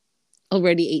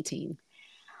already 18.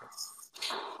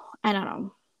 I don't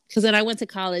know. Because then I went to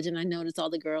college and I noticed all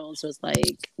the girls was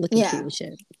like looking cute and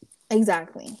shit.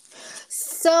 Exactly.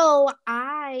 So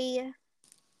I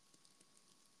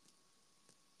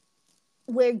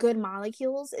wear Good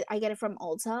Molecules. I get it from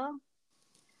Ulta.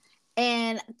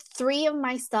 And 3 of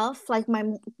my stuff, like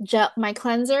my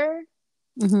cleanser,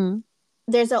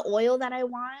 there's an oil that I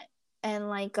want, and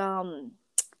like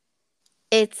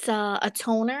it's a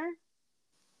toner.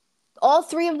 All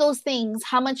 3 of those things,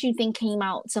 how much you think came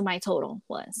out to my total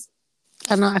was?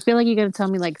 I don't know. I feel like you're gonna tell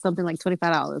me like something like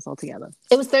 $25 altogether.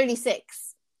 It was $36.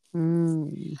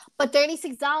 But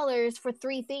 $36 for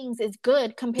 3 things is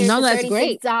good compared to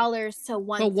 $36 to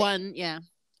one. For one, yeah.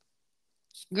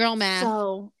 Girl math.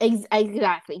 So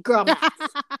exactly, girl math.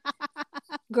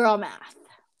 Girl math.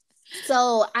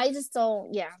 So I just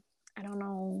don't. Yeah, I don't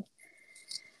know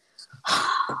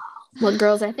what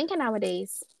girls are thinking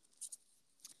nowadays.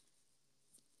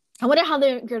 I wonder how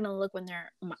they're gonna look when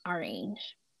they're our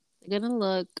age. They're gonna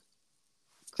look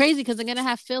crazy because they're gonna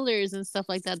have fillers and stuff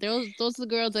like that. Those are the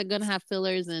girls that are gonna have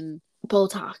fillers and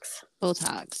Botox.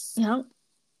 Yep.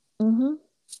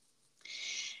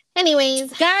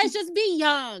 Anyways, guys, just be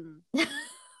young.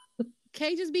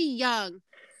 Okay, just be young.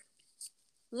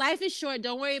 Life is short.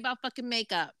 Don't worry about fucking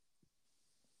makeup.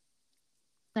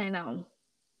 I know.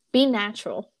 Be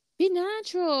natural.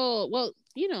 Well,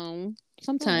 you know,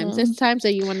 sometimes there's times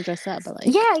that you want to dress up, but like,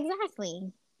 yeah,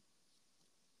 exactly.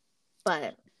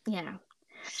 But yeah.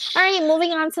 All right,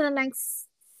 moving on to the next.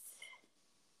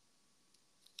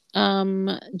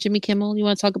 Jimmy Kimmel, you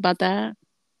want to talk about that?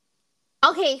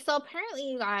 Okay, so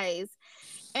apparently, you guys,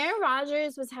 Aaron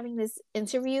Rodgers was having this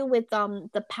interview with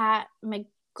the Pat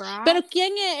McGrath. Pero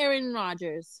quién es Aaron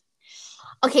Rodgers?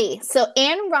 Okay, so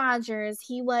Aaron Rodgers,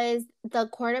 he was the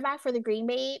quarterback for the Green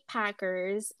Bay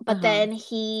Packers, but then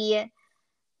he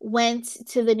went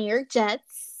to the New York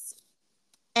Jets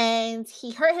and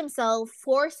he hurt himself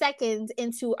 4 seconds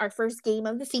into our first game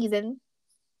of the season.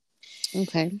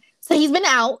 Okay. So he's been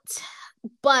out,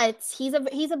 but he's a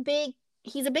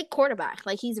big quarterback.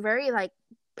 Like he's very like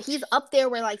he's up there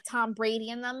where like Tom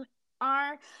Brady and them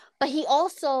are, but he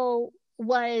also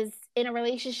was in a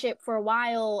relationship for a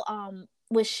while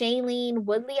with Shailene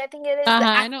Woodley, I think it is.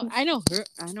 I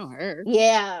know her.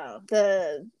 Yeah,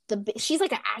 she's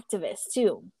like an activist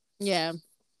too. Yeah.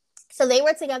 So they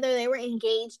were together. They were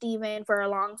engaged even for a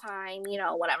long time, you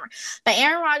know, whatever. But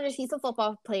Aaron Rodgers, he's a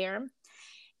football player,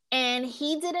 and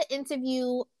he did an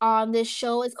interview on this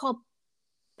show. It's called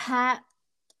Pat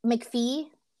McAfee.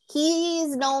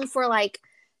 He's known for like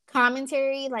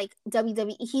commentary, like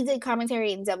WWE. He did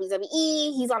commentary in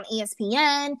WWE. He's on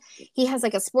ESPN. He has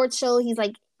like a sports show. He's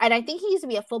like, and I think he used to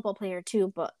be a football player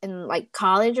too, but in like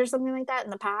college or something like that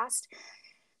in the past.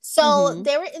 So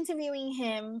they were interviewing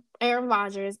him, Aaron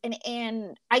Rodgers,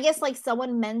 and I guess like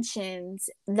someone mentioned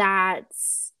that.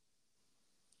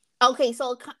 Okay,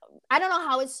 so I don't know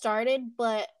how it started,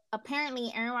 but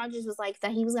apparently Aaron Rodgers was like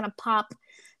that he was gonna pop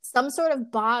some sort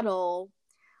of bottle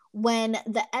when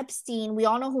the Epstein, we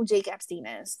all know who Jake Epstein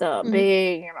is, the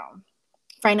big, you know,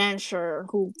 financier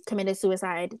who committed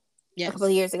suicide a couple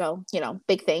of years ago, you know,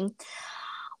 big thing.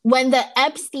 When the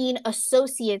Epstein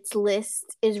Associates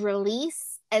list is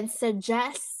released and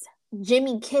suggests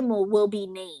Jimmy Kimmel will be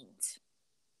named.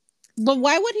 But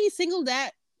why would he single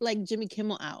that, like, Jimmy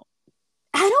Kimmel out?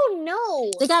 I don't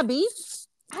know. They got beef?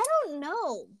 I don't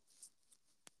know.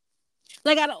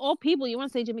 Like, out of all people, you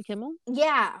want to say Jimmy Kimmel?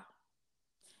 Yeah.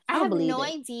 I have no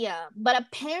idea. But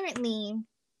apparently,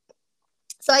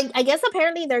 so I guess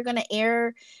apparently they're going to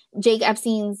air Jake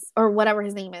Epstein's, or whatever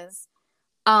his name is,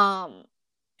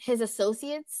 his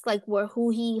associates, like who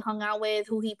he hung out with,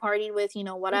 who he partied with, you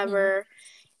know, whatever.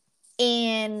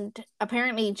 And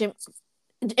apparently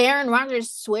Aaron Rodgers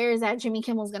swears that Jimmy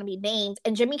Kimmel's going to be named,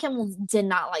 and Jimmy Kimmel did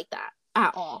not like that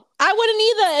at all. I wouldn't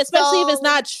either, especially if it's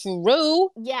not true.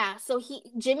 Yeah, so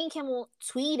Jimmy Kimmel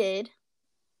tweeted,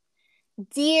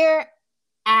 "Dear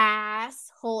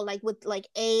asshole," like with like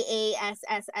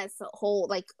AASSS whole,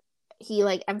 like he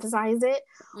like emphasized it.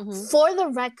 For the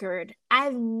record,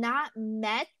 I've not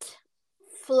met,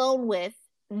 flown with,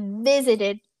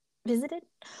 visited,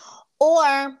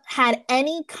 or had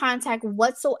any contact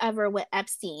whatsoever with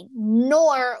Epstein,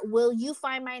 nor will you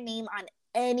find my name on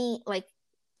any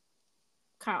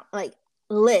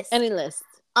list. Any list.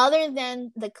 Other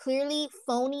than the clearly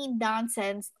phony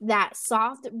nonsense that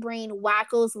soft-brained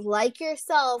wackos like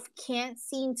yourself can't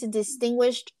seem to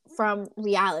distinguish from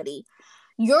reality.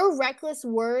 Your reckless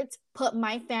words put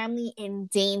my family in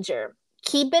danger.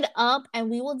 Keep it up and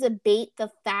we will debate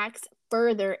the facts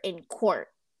further in court.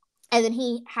 And then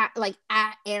he had like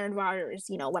at Aaron Rodgers,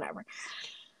 you know, whatever.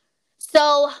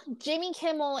 So Jimmy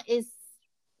Kimmel is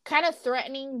kind of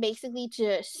threatening basically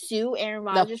to sue Aaron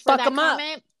Rodgers for that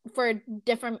comment for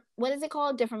what is it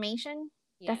called? Defamation?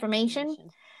 Yeah, defamation.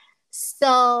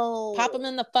 So pop him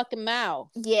in the fucking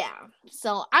mouth. Yeah.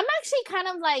 So I'm actually kind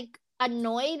of like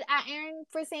annoyed at Aaron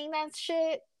for saying that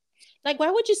shit. Like, why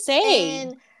would you say?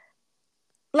 And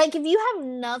like, if you have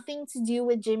nothing to do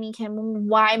with Jimmy Kimmel,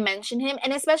 why mention him?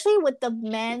 And especially with the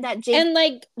man that Jake... And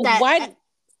like, why...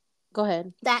 Go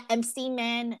ahead. That Epstein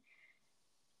man,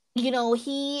 you know,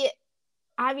 he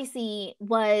obviously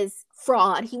was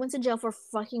fraud. He went to jail for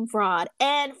fucking fraud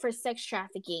and for sex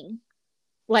trafficking,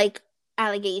 like,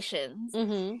 allegations.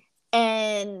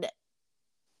 And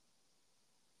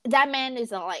that man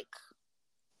is a, like,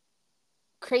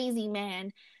 crazy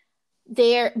man.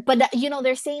 But you know,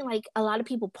 they're saying like a lot of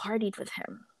people partied with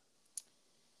him.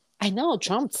 I know,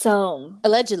 Trump. So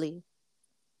allegedly,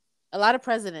 a lot of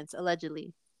presidents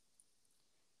allegedly.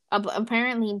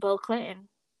 Apparently, Bill Clinton.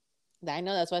 I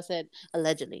know, that's why I said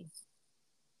allegedly.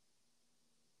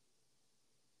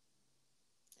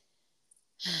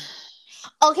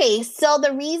 Okay, so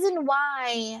the reason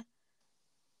why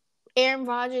Aaron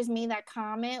Rodgers made that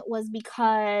comment was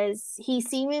because he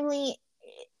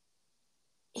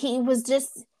was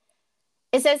just,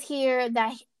 it says here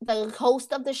that the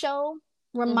host of the show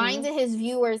reminded his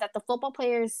viewers that the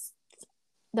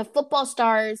football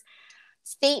stars'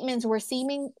 statements were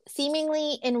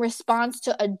seemingly in response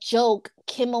to a joke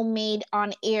Kimmel made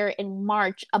on air in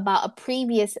March about a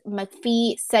previous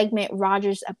McAfee segment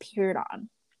Rodgers appeared on.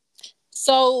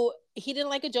 So he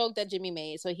didn't like a joke that Jimmy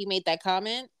made, so he made that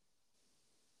comment.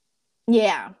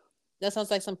 Yeah, that sounds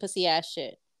like some pussy ass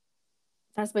shit.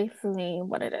 That's basically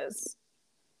what it is.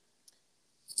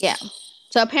 Yeah.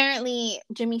 So apparently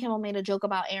Jimmy Kimmel made a joke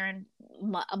about Aaron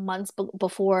months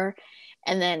before,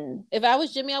 and then if I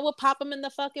was Jimmy, I would pop him in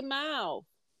the fucking mouth.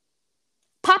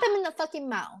 Pop him in the fucking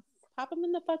mouth. Pop him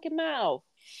in the fucking mouth.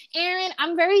 Aaron,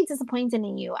 I'm very disappointed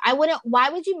in you. I wouldn't. Why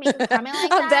would you make a comment like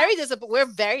that? We're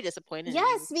very disappointed.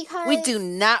 Yes, in you. Because we do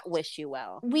not wish you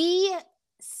well. We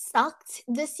sucked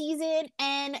this season,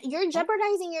 and you're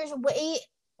jeopardizing your way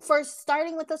for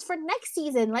starting with us for next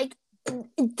season. Like,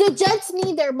 the Jets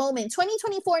need their moment.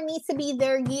 2024 needs to be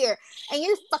their year, and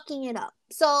you're fucking it up.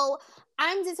 So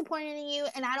I'm disappointed in you,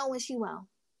 and I don't wish you well.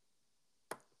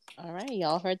 All right,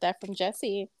 y'all heard that from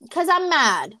Jesse. Because I'm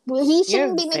mad. He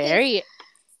shouldn't be making.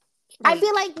 I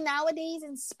feel like nowadays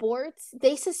in sports,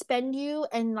 they suspend you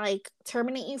and like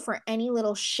terminate you for any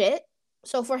little shit.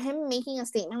 So for him making a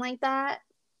statement like that,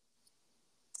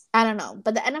 I don't know.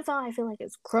 But the NFL, I feel like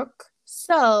is crook.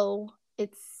 So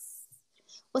it's,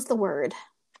 what's the word?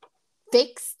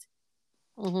 Fixed.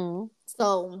 Mm-hmm.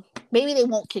 So maybe they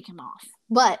won't kick him off.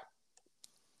 But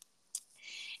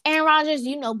Aaron Rodgers,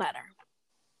 you know better.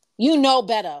 You know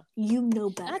better. You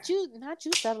know better. Not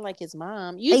you sounding like his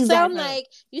mom. You sound like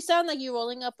you're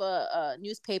rolling up a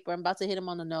newspaper and about to hit him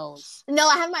on the nose. No,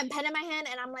 I have my pen in my hand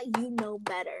and I'm like, you know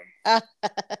better.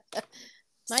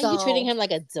 Now you treating him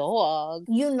like a dog.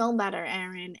 You know better,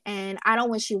 Aaron, and I don't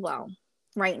wish you well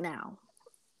right now.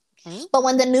 Mm-hmm. But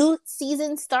when the new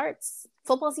season starts,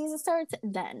 football season starts,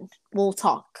 then we'll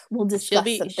talk. We'll discuss.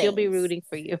 She'll be rooting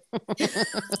for you.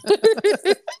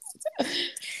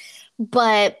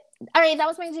 But all right, that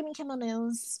was my Jimmy Kimmel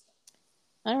news.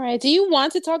 All right. Do you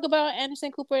want to talk about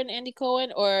Anderson Cooper and Andy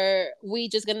Cohen, or we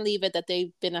just gonna leave it that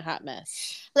they've been a hot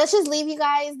mess? Let's just leave you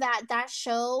guys that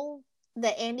show,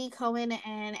 the Andy Cohen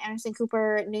and Anderson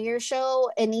Cooper New Year's show.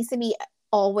 It needs to be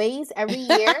always, every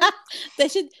year. They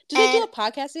should. Do they do a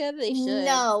podcast together? They should.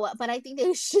 No, but I think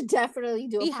they should definitely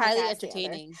do a podcast highly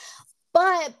entertaining. Together.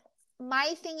 But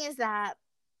my thing is that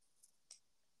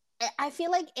I feel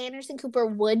like Anderson Cooper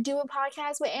would do a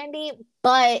podcast with Andy,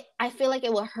 but I feel like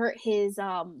it will hurt his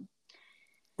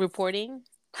reporting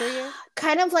career.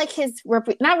 Kind of like his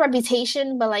not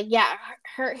reputation, but like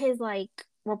hurt his like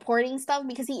reporting stuff,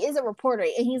 because he is a reporter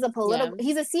and he's a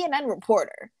he's a CNN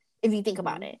reporter if you think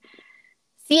about it.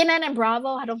 CNN and Bravo,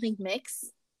 I don't think mix.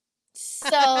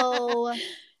 So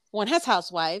one has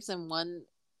Housewives and one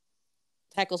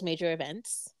tackles major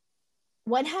events.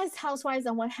 One has Housewives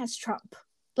and one has Trump.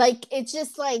 Like, it's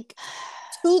just like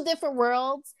two different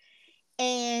worlds.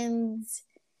 And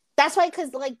that's why,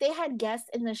 because like they had guests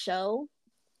in the show,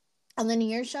 on the New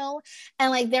Year's show, and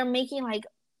like they're making like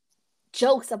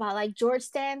jokes about like George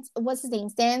what's his name,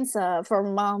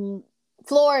 from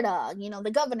Florida, you know,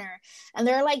 the governor, and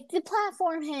they're like,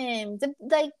 deplatform him,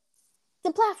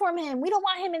 deplatform him, we don't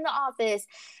want him in the office,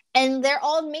 and they're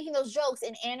all making those jokes,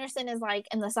 and Anderson is like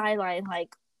in the sideline,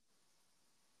 like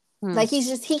he's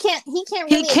just he can't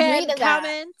really agree to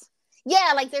comment.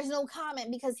 Yeah, like there's no comment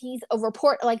because he's a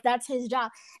reporter, like that's his job.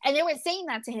 And they were saying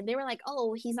that to him. They were like,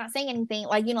 oh, he's not saying anything,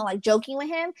 like, you know, like joking with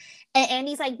him. And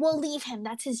Andy's like, well, leave him.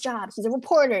 That's his job. He's a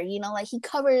reporter, you know, like he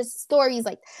covers stories.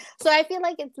 Like, so I feel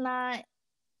like it's not,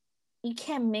 you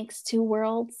can't mix two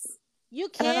worlds. You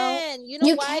can. You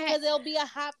know why? Because it'll be a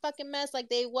hot fucking mess like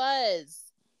they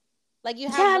was. Like you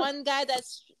have one guy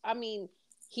that's, I mean,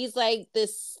 he's like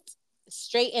this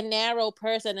straight and narrow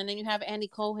person, and then you have Andy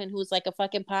Cohen, who's like a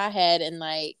fucking pothead and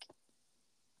like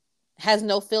has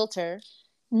no filter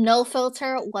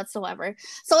whatsoever.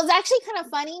 So it's actually kind of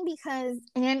funny because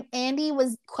Andy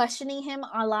was questioning him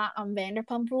a lot on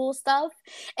Vanderpump Rules stuff,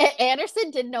 and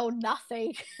Anderson did know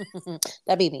nothing.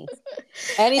 That'd be me.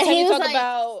 Anytime you talk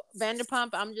about Vanderpump,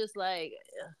 I'm just like,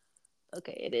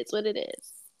 okay, it is what it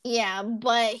is. Yeah,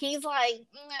 but he's like,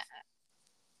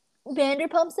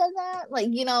 Vanderpump said that, like,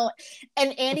 you know,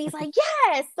 and Andy's like,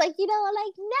 yes, like, you know,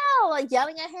 like, no, like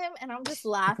yelling at him, and I'm just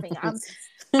laughing.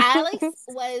 Alex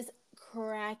was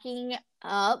cracking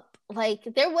up. Like,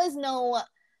 there was no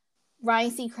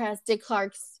Ryan Seacrest, Dick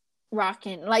Clark's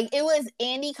rocking. Like, it was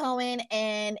Andy Cohen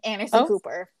and Anderson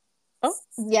Cooper. Oh,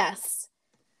 yes.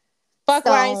 Fuck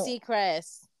Ryan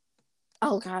Seacrest.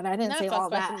 Oh God, I didn't say all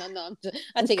that. No,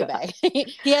 I take it back.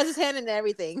 He has his hand in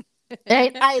everything.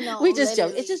 I know. We just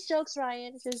joke. It's just jokes,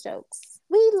 Ryan. It's just jokes.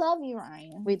 We love you,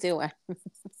 Ryan. We do.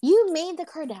 You made the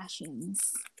Kardashians.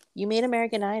 You made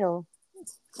American Idol.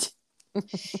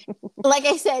 Like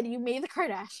I said, you made the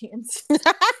Kardashians.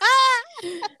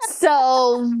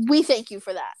 So we thank you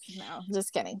for that. No,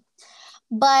 just kidding.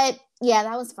 But yeah,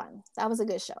 that was fun. That was a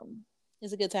good show.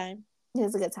 It's a good time. It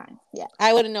was a good time. Yeah.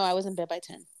 I wouldn't know. I was in bed by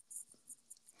 10.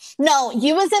 No,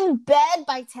 you was in bed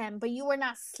by 10, but you were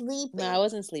not sleeping. No, I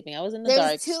wasn't sleeping. I was in the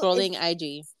dark scrolling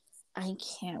IG. I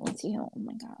can't with you. Oh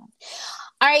my god.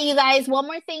 All right, you guys, one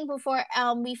more thing before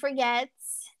we forget.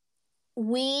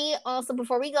 We also,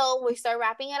 before we go, we start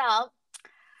wrapping it up.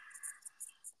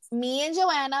 Me and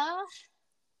Joanna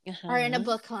are in a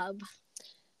book club.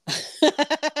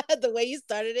 The way you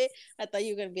started it, I thought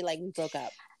you were gonna be like, we broke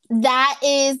up. That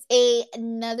is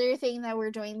another thing that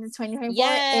we're doing in 2024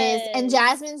 is, and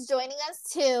Jasmine's joining us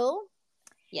too.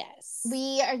 Yes.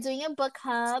 We are doing a book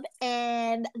club,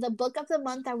 and the book of the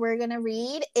month that we're gonna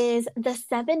read is The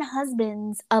 7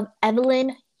 Husbands of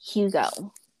Evelyn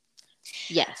Hugo.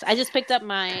 Yes, I just picked up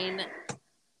mine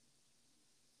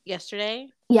yesterday.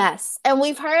 Yes, and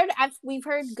I've heard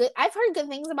good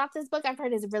things about this book. I've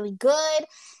heard it's really good.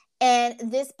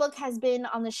 And this book has been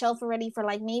on the shelf already for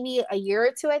like maybe a year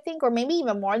or two, I think, or maybe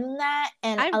even more than that.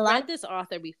 And I've read this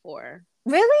author before.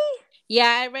 Really?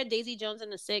 Yeah, I read Daisy Jones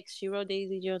and the Six. She wrote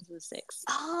Daisy Jones and the Six.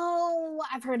 Oh,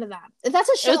 I've heard of that. That's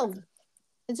a show.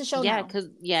 It's a show now.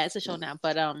 It's a show now.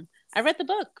 But I read the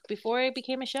book before it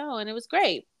became a show, and it was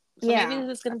great. So maybe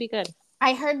this is gonna be good.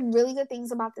 I heard really good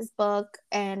things about this book,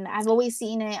 and I've always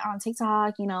seen it on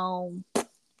TikTok. Everyone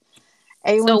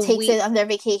takes it on their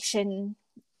vacation.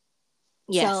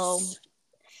 Yes. So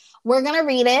we're going to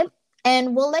read it,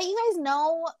 and we'll let you guys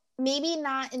know, maybe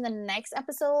not in the next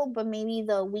episode, but maybe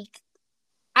the week.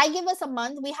 I give us a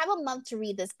month. We have a month to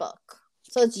read this book.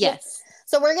 So it's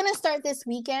so we're going to start this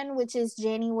weekend, which is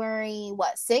January,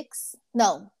 6th?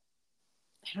 No.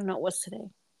 I don't know. What's today?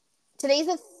 Today's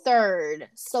the 3rd.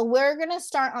 So we're going to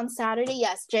start on Saturday.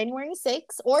 Yes, January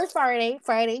 6th, or Friday,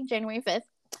 January 5th.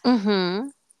 Mm-hmm.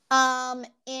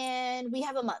 And we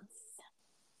have a month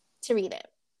to read it.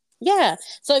 Yeah.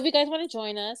 So if you guys want to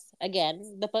join us,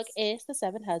 again, the book is The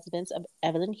 7 Husbands of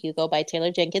Evelyn Hugo by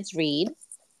Taylor Jenkins Reid.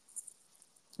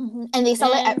 Mm-hmm. And they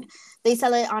sell it. They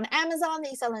sell it on Amazon.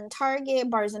 They sell it in Target,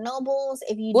 Barnes and Nobles.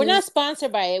 We're not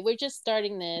sponsored by it. We're just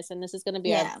starting this, and this is going to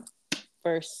be our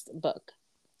first book.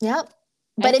 Yep.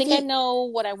 But I know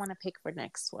what I want to pick for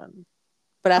next one.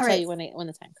 But I'll tell you when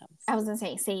the time comes. I was going to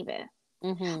say, save it.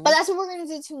 Mm-hmm. But that's what we're going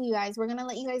to do too, you guys. We're going to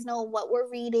let you guys know what we're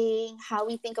reading, how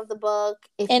we think of the book.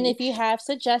 If you have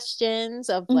suggestions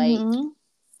of like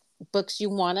books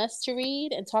you want us to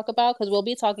read and talk about, because we'll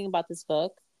be talking about this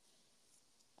book,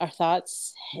 our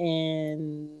thoughts,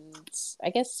 and I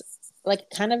guess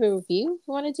like kind of a review you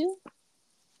want to do.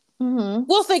 Mm-hmm.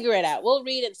 We'll figure it out. We'll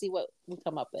read and see what we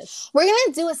come up with. We're going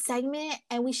to do a segment,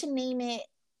 and we should name it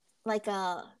like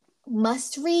a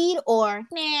must read or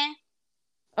nah.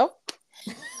 Oh.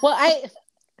 Well,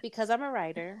 because I'm a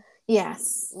writer.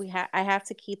 Yes. I have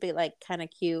to keep it like kind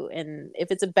of cute, and if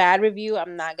it's a bad review,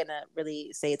 I'm not gonna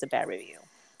really say it's a bad review.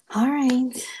 All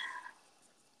right.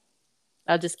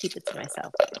 I'll just keep it to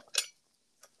myself.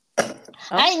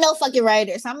 I ain't no fucking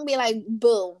writer, so I'm gonna be like,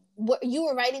 boo. You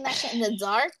were writing that shit in the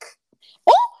dark?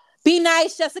 Oh, be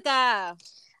nice, Jessica.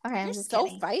 Okay, I'm You're just so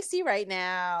kidding. feisty right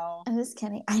now. I'm just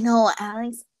kidding. I know,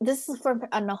 Alex. This is for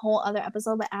a whole other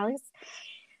episode, but Alex,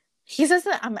 he says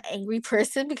that I'm an angry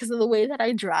person because of the way that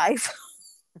I drive.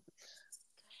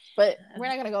 But we're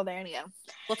not gonna go there anyhow.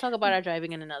 We'll talk about our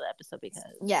driving in another episode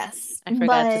because I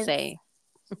forgot to say.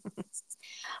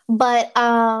 But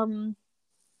yeah,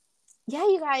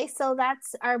 you guys. So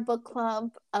that's our book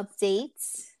club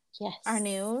updates. Yes. Our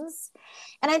news.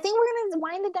 And I think we're gonna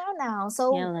wind it down now.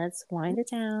 So yeah, let's wind it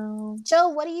down. Joe,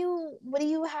 what do you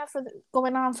have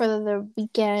going on for the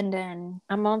weekend? And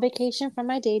I'm on vacation from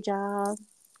my day job.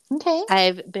 Okay.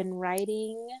 I've been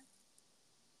writing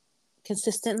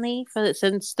consistently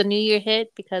since the new year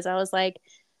hit because I was like,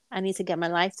 I need to get my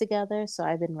life together. So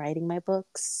I've been writing my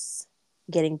books,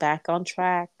 getting back on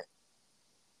track.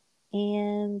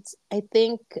 And I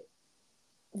think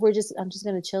I'm just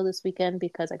going to chill this weekend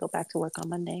because I go back to work on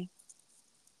Monday.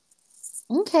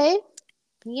 Okay.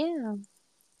 Yeah.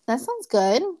 That sounds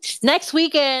good. Next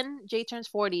weekend, Jay turns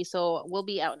 40, so we'll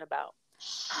be out and about.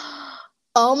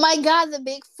 Oh my God, the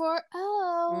big 4-0.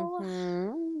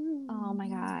 Mm-hmm. Oh my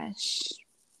gosh.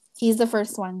 He's the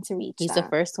first one to reach He's the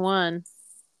first one.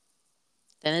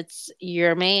 Then it's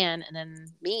your man and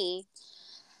then me.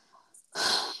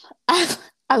 I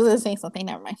was going to say something.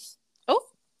 Never mind. Oh.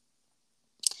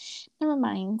 Never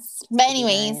mind. But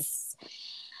anyways. Nice.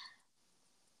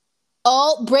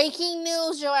 Oh, breaking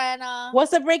news, Joanna.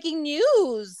 What's the breaking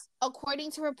news?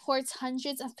 According to reports,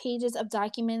 hundreds of pages of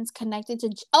documents connected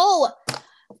to...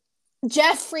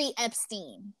 Jeffrey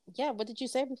Epstein. Yeah, what did you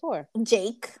say before?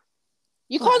 Jake.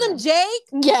 You called him Jake?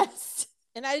 Yes.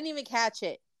 And I didn't even catch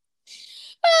it.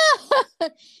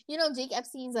 You know, Jake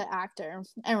Epstein's an actor.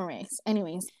 Anyways.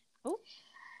 Ooh.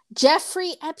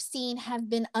 Jeffrey Epstein have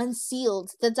been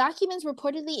unsealed. The documents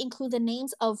reportedly include the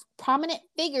names of prominent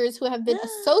figures who have been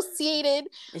associated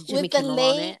with the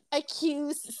late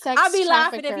accused sex I'll be trafficker.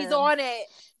 laughing if he's on it.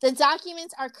 The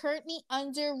documents are currently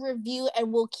under review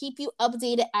and will keep you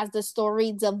updated as the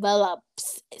story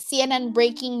develops. CNN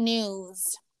breaking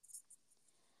news.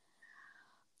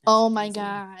 Oh my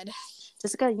God.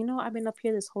 Jessica, you know, I've been up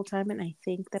here this whole time and I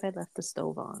think that I left the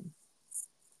stove on.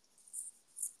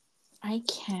 I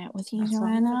can't with you,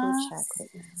 Joanna. Right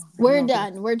now. We're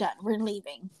done. We're done. We're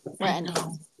leaving. We're ending.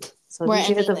 So we're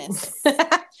ending this.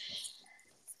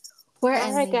 We're ending.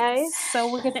 All right, guys.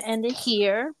 So we're gonna end it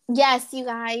here. Yes, you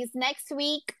guys. Next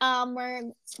week,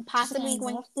 we're possibly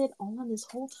going. Left it on this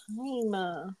whole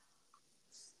time.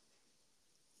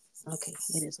 Okay,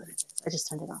 it is what it is. I just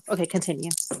turned it off. Okay,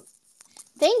 continue.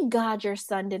 Thank God your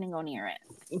son didn't go near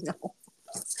it.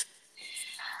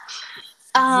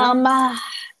 No.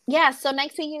 Yeah, so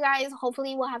next week, you guys,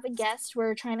 hopefully we'll have a guest.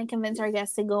 We're trying to convince our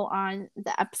guests to go on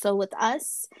the episode with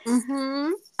us.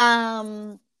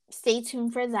 Stay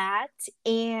tuned for that.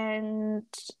 And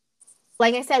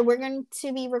like I said, we're going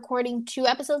to be recording 2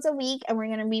 episodes a week, and we're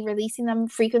going to be releasing them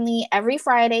frequently every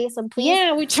Friday. So please.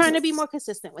 Yeah, we're trying to be more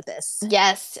consistent with this.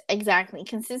 Yes, exactly.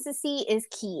 Consistency is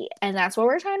key, and that's what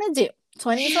we're trying to do.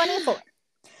 2024.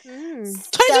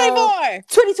 2024.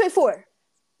 2024.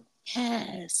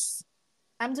 Yes.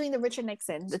 I'm doing the Richard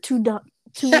Nixon. The two.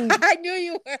 I knew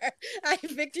you were. I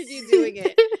pictured you doing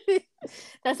it.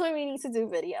 That's why we need to do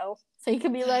video. So you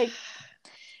can be like.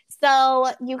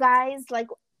 So you guys, like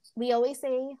we always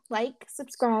say, like,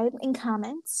 subscribe, and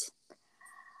comment.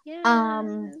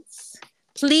 Yes.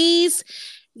 Please,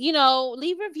 you know,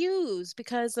 leave reviews,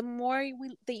 because the more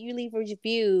that you leave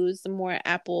reviews, the more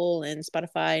Apple and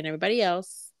Spotify and everybody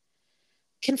else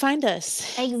can find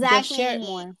us. Exactly. They'll share it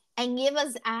more. And give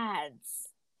us ads.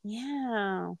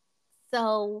 Yeah.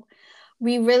 So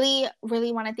we really,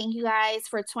 really want to thank you guys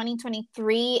for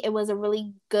 2023. It was a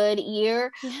really good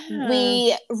year. Yeah.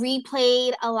 We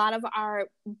replayed a lot of our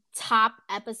top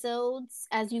episodes,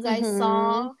 as you guys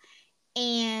saw.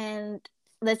 And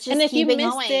let's just keep it going. And if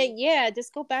you missed it, yeah,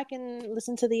 just go back and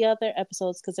listen to the other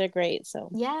episodes, because they're great.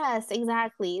 So yes,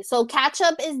 exactly. So catch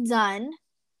up is done.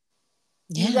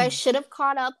 Yeah. You guys should have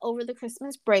caught up over the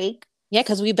Christmas break. Yeah,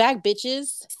 because we back,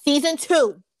 bitches. Season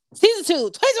 2.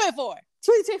 2024.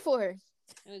 2024. Here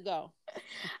we go.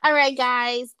 All right,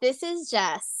 guys. This is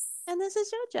Jess. And this is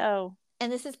JoJo.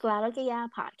 And this is Claro Que Ya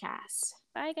podcast.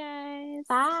 Bye, guys.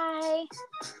 Bye.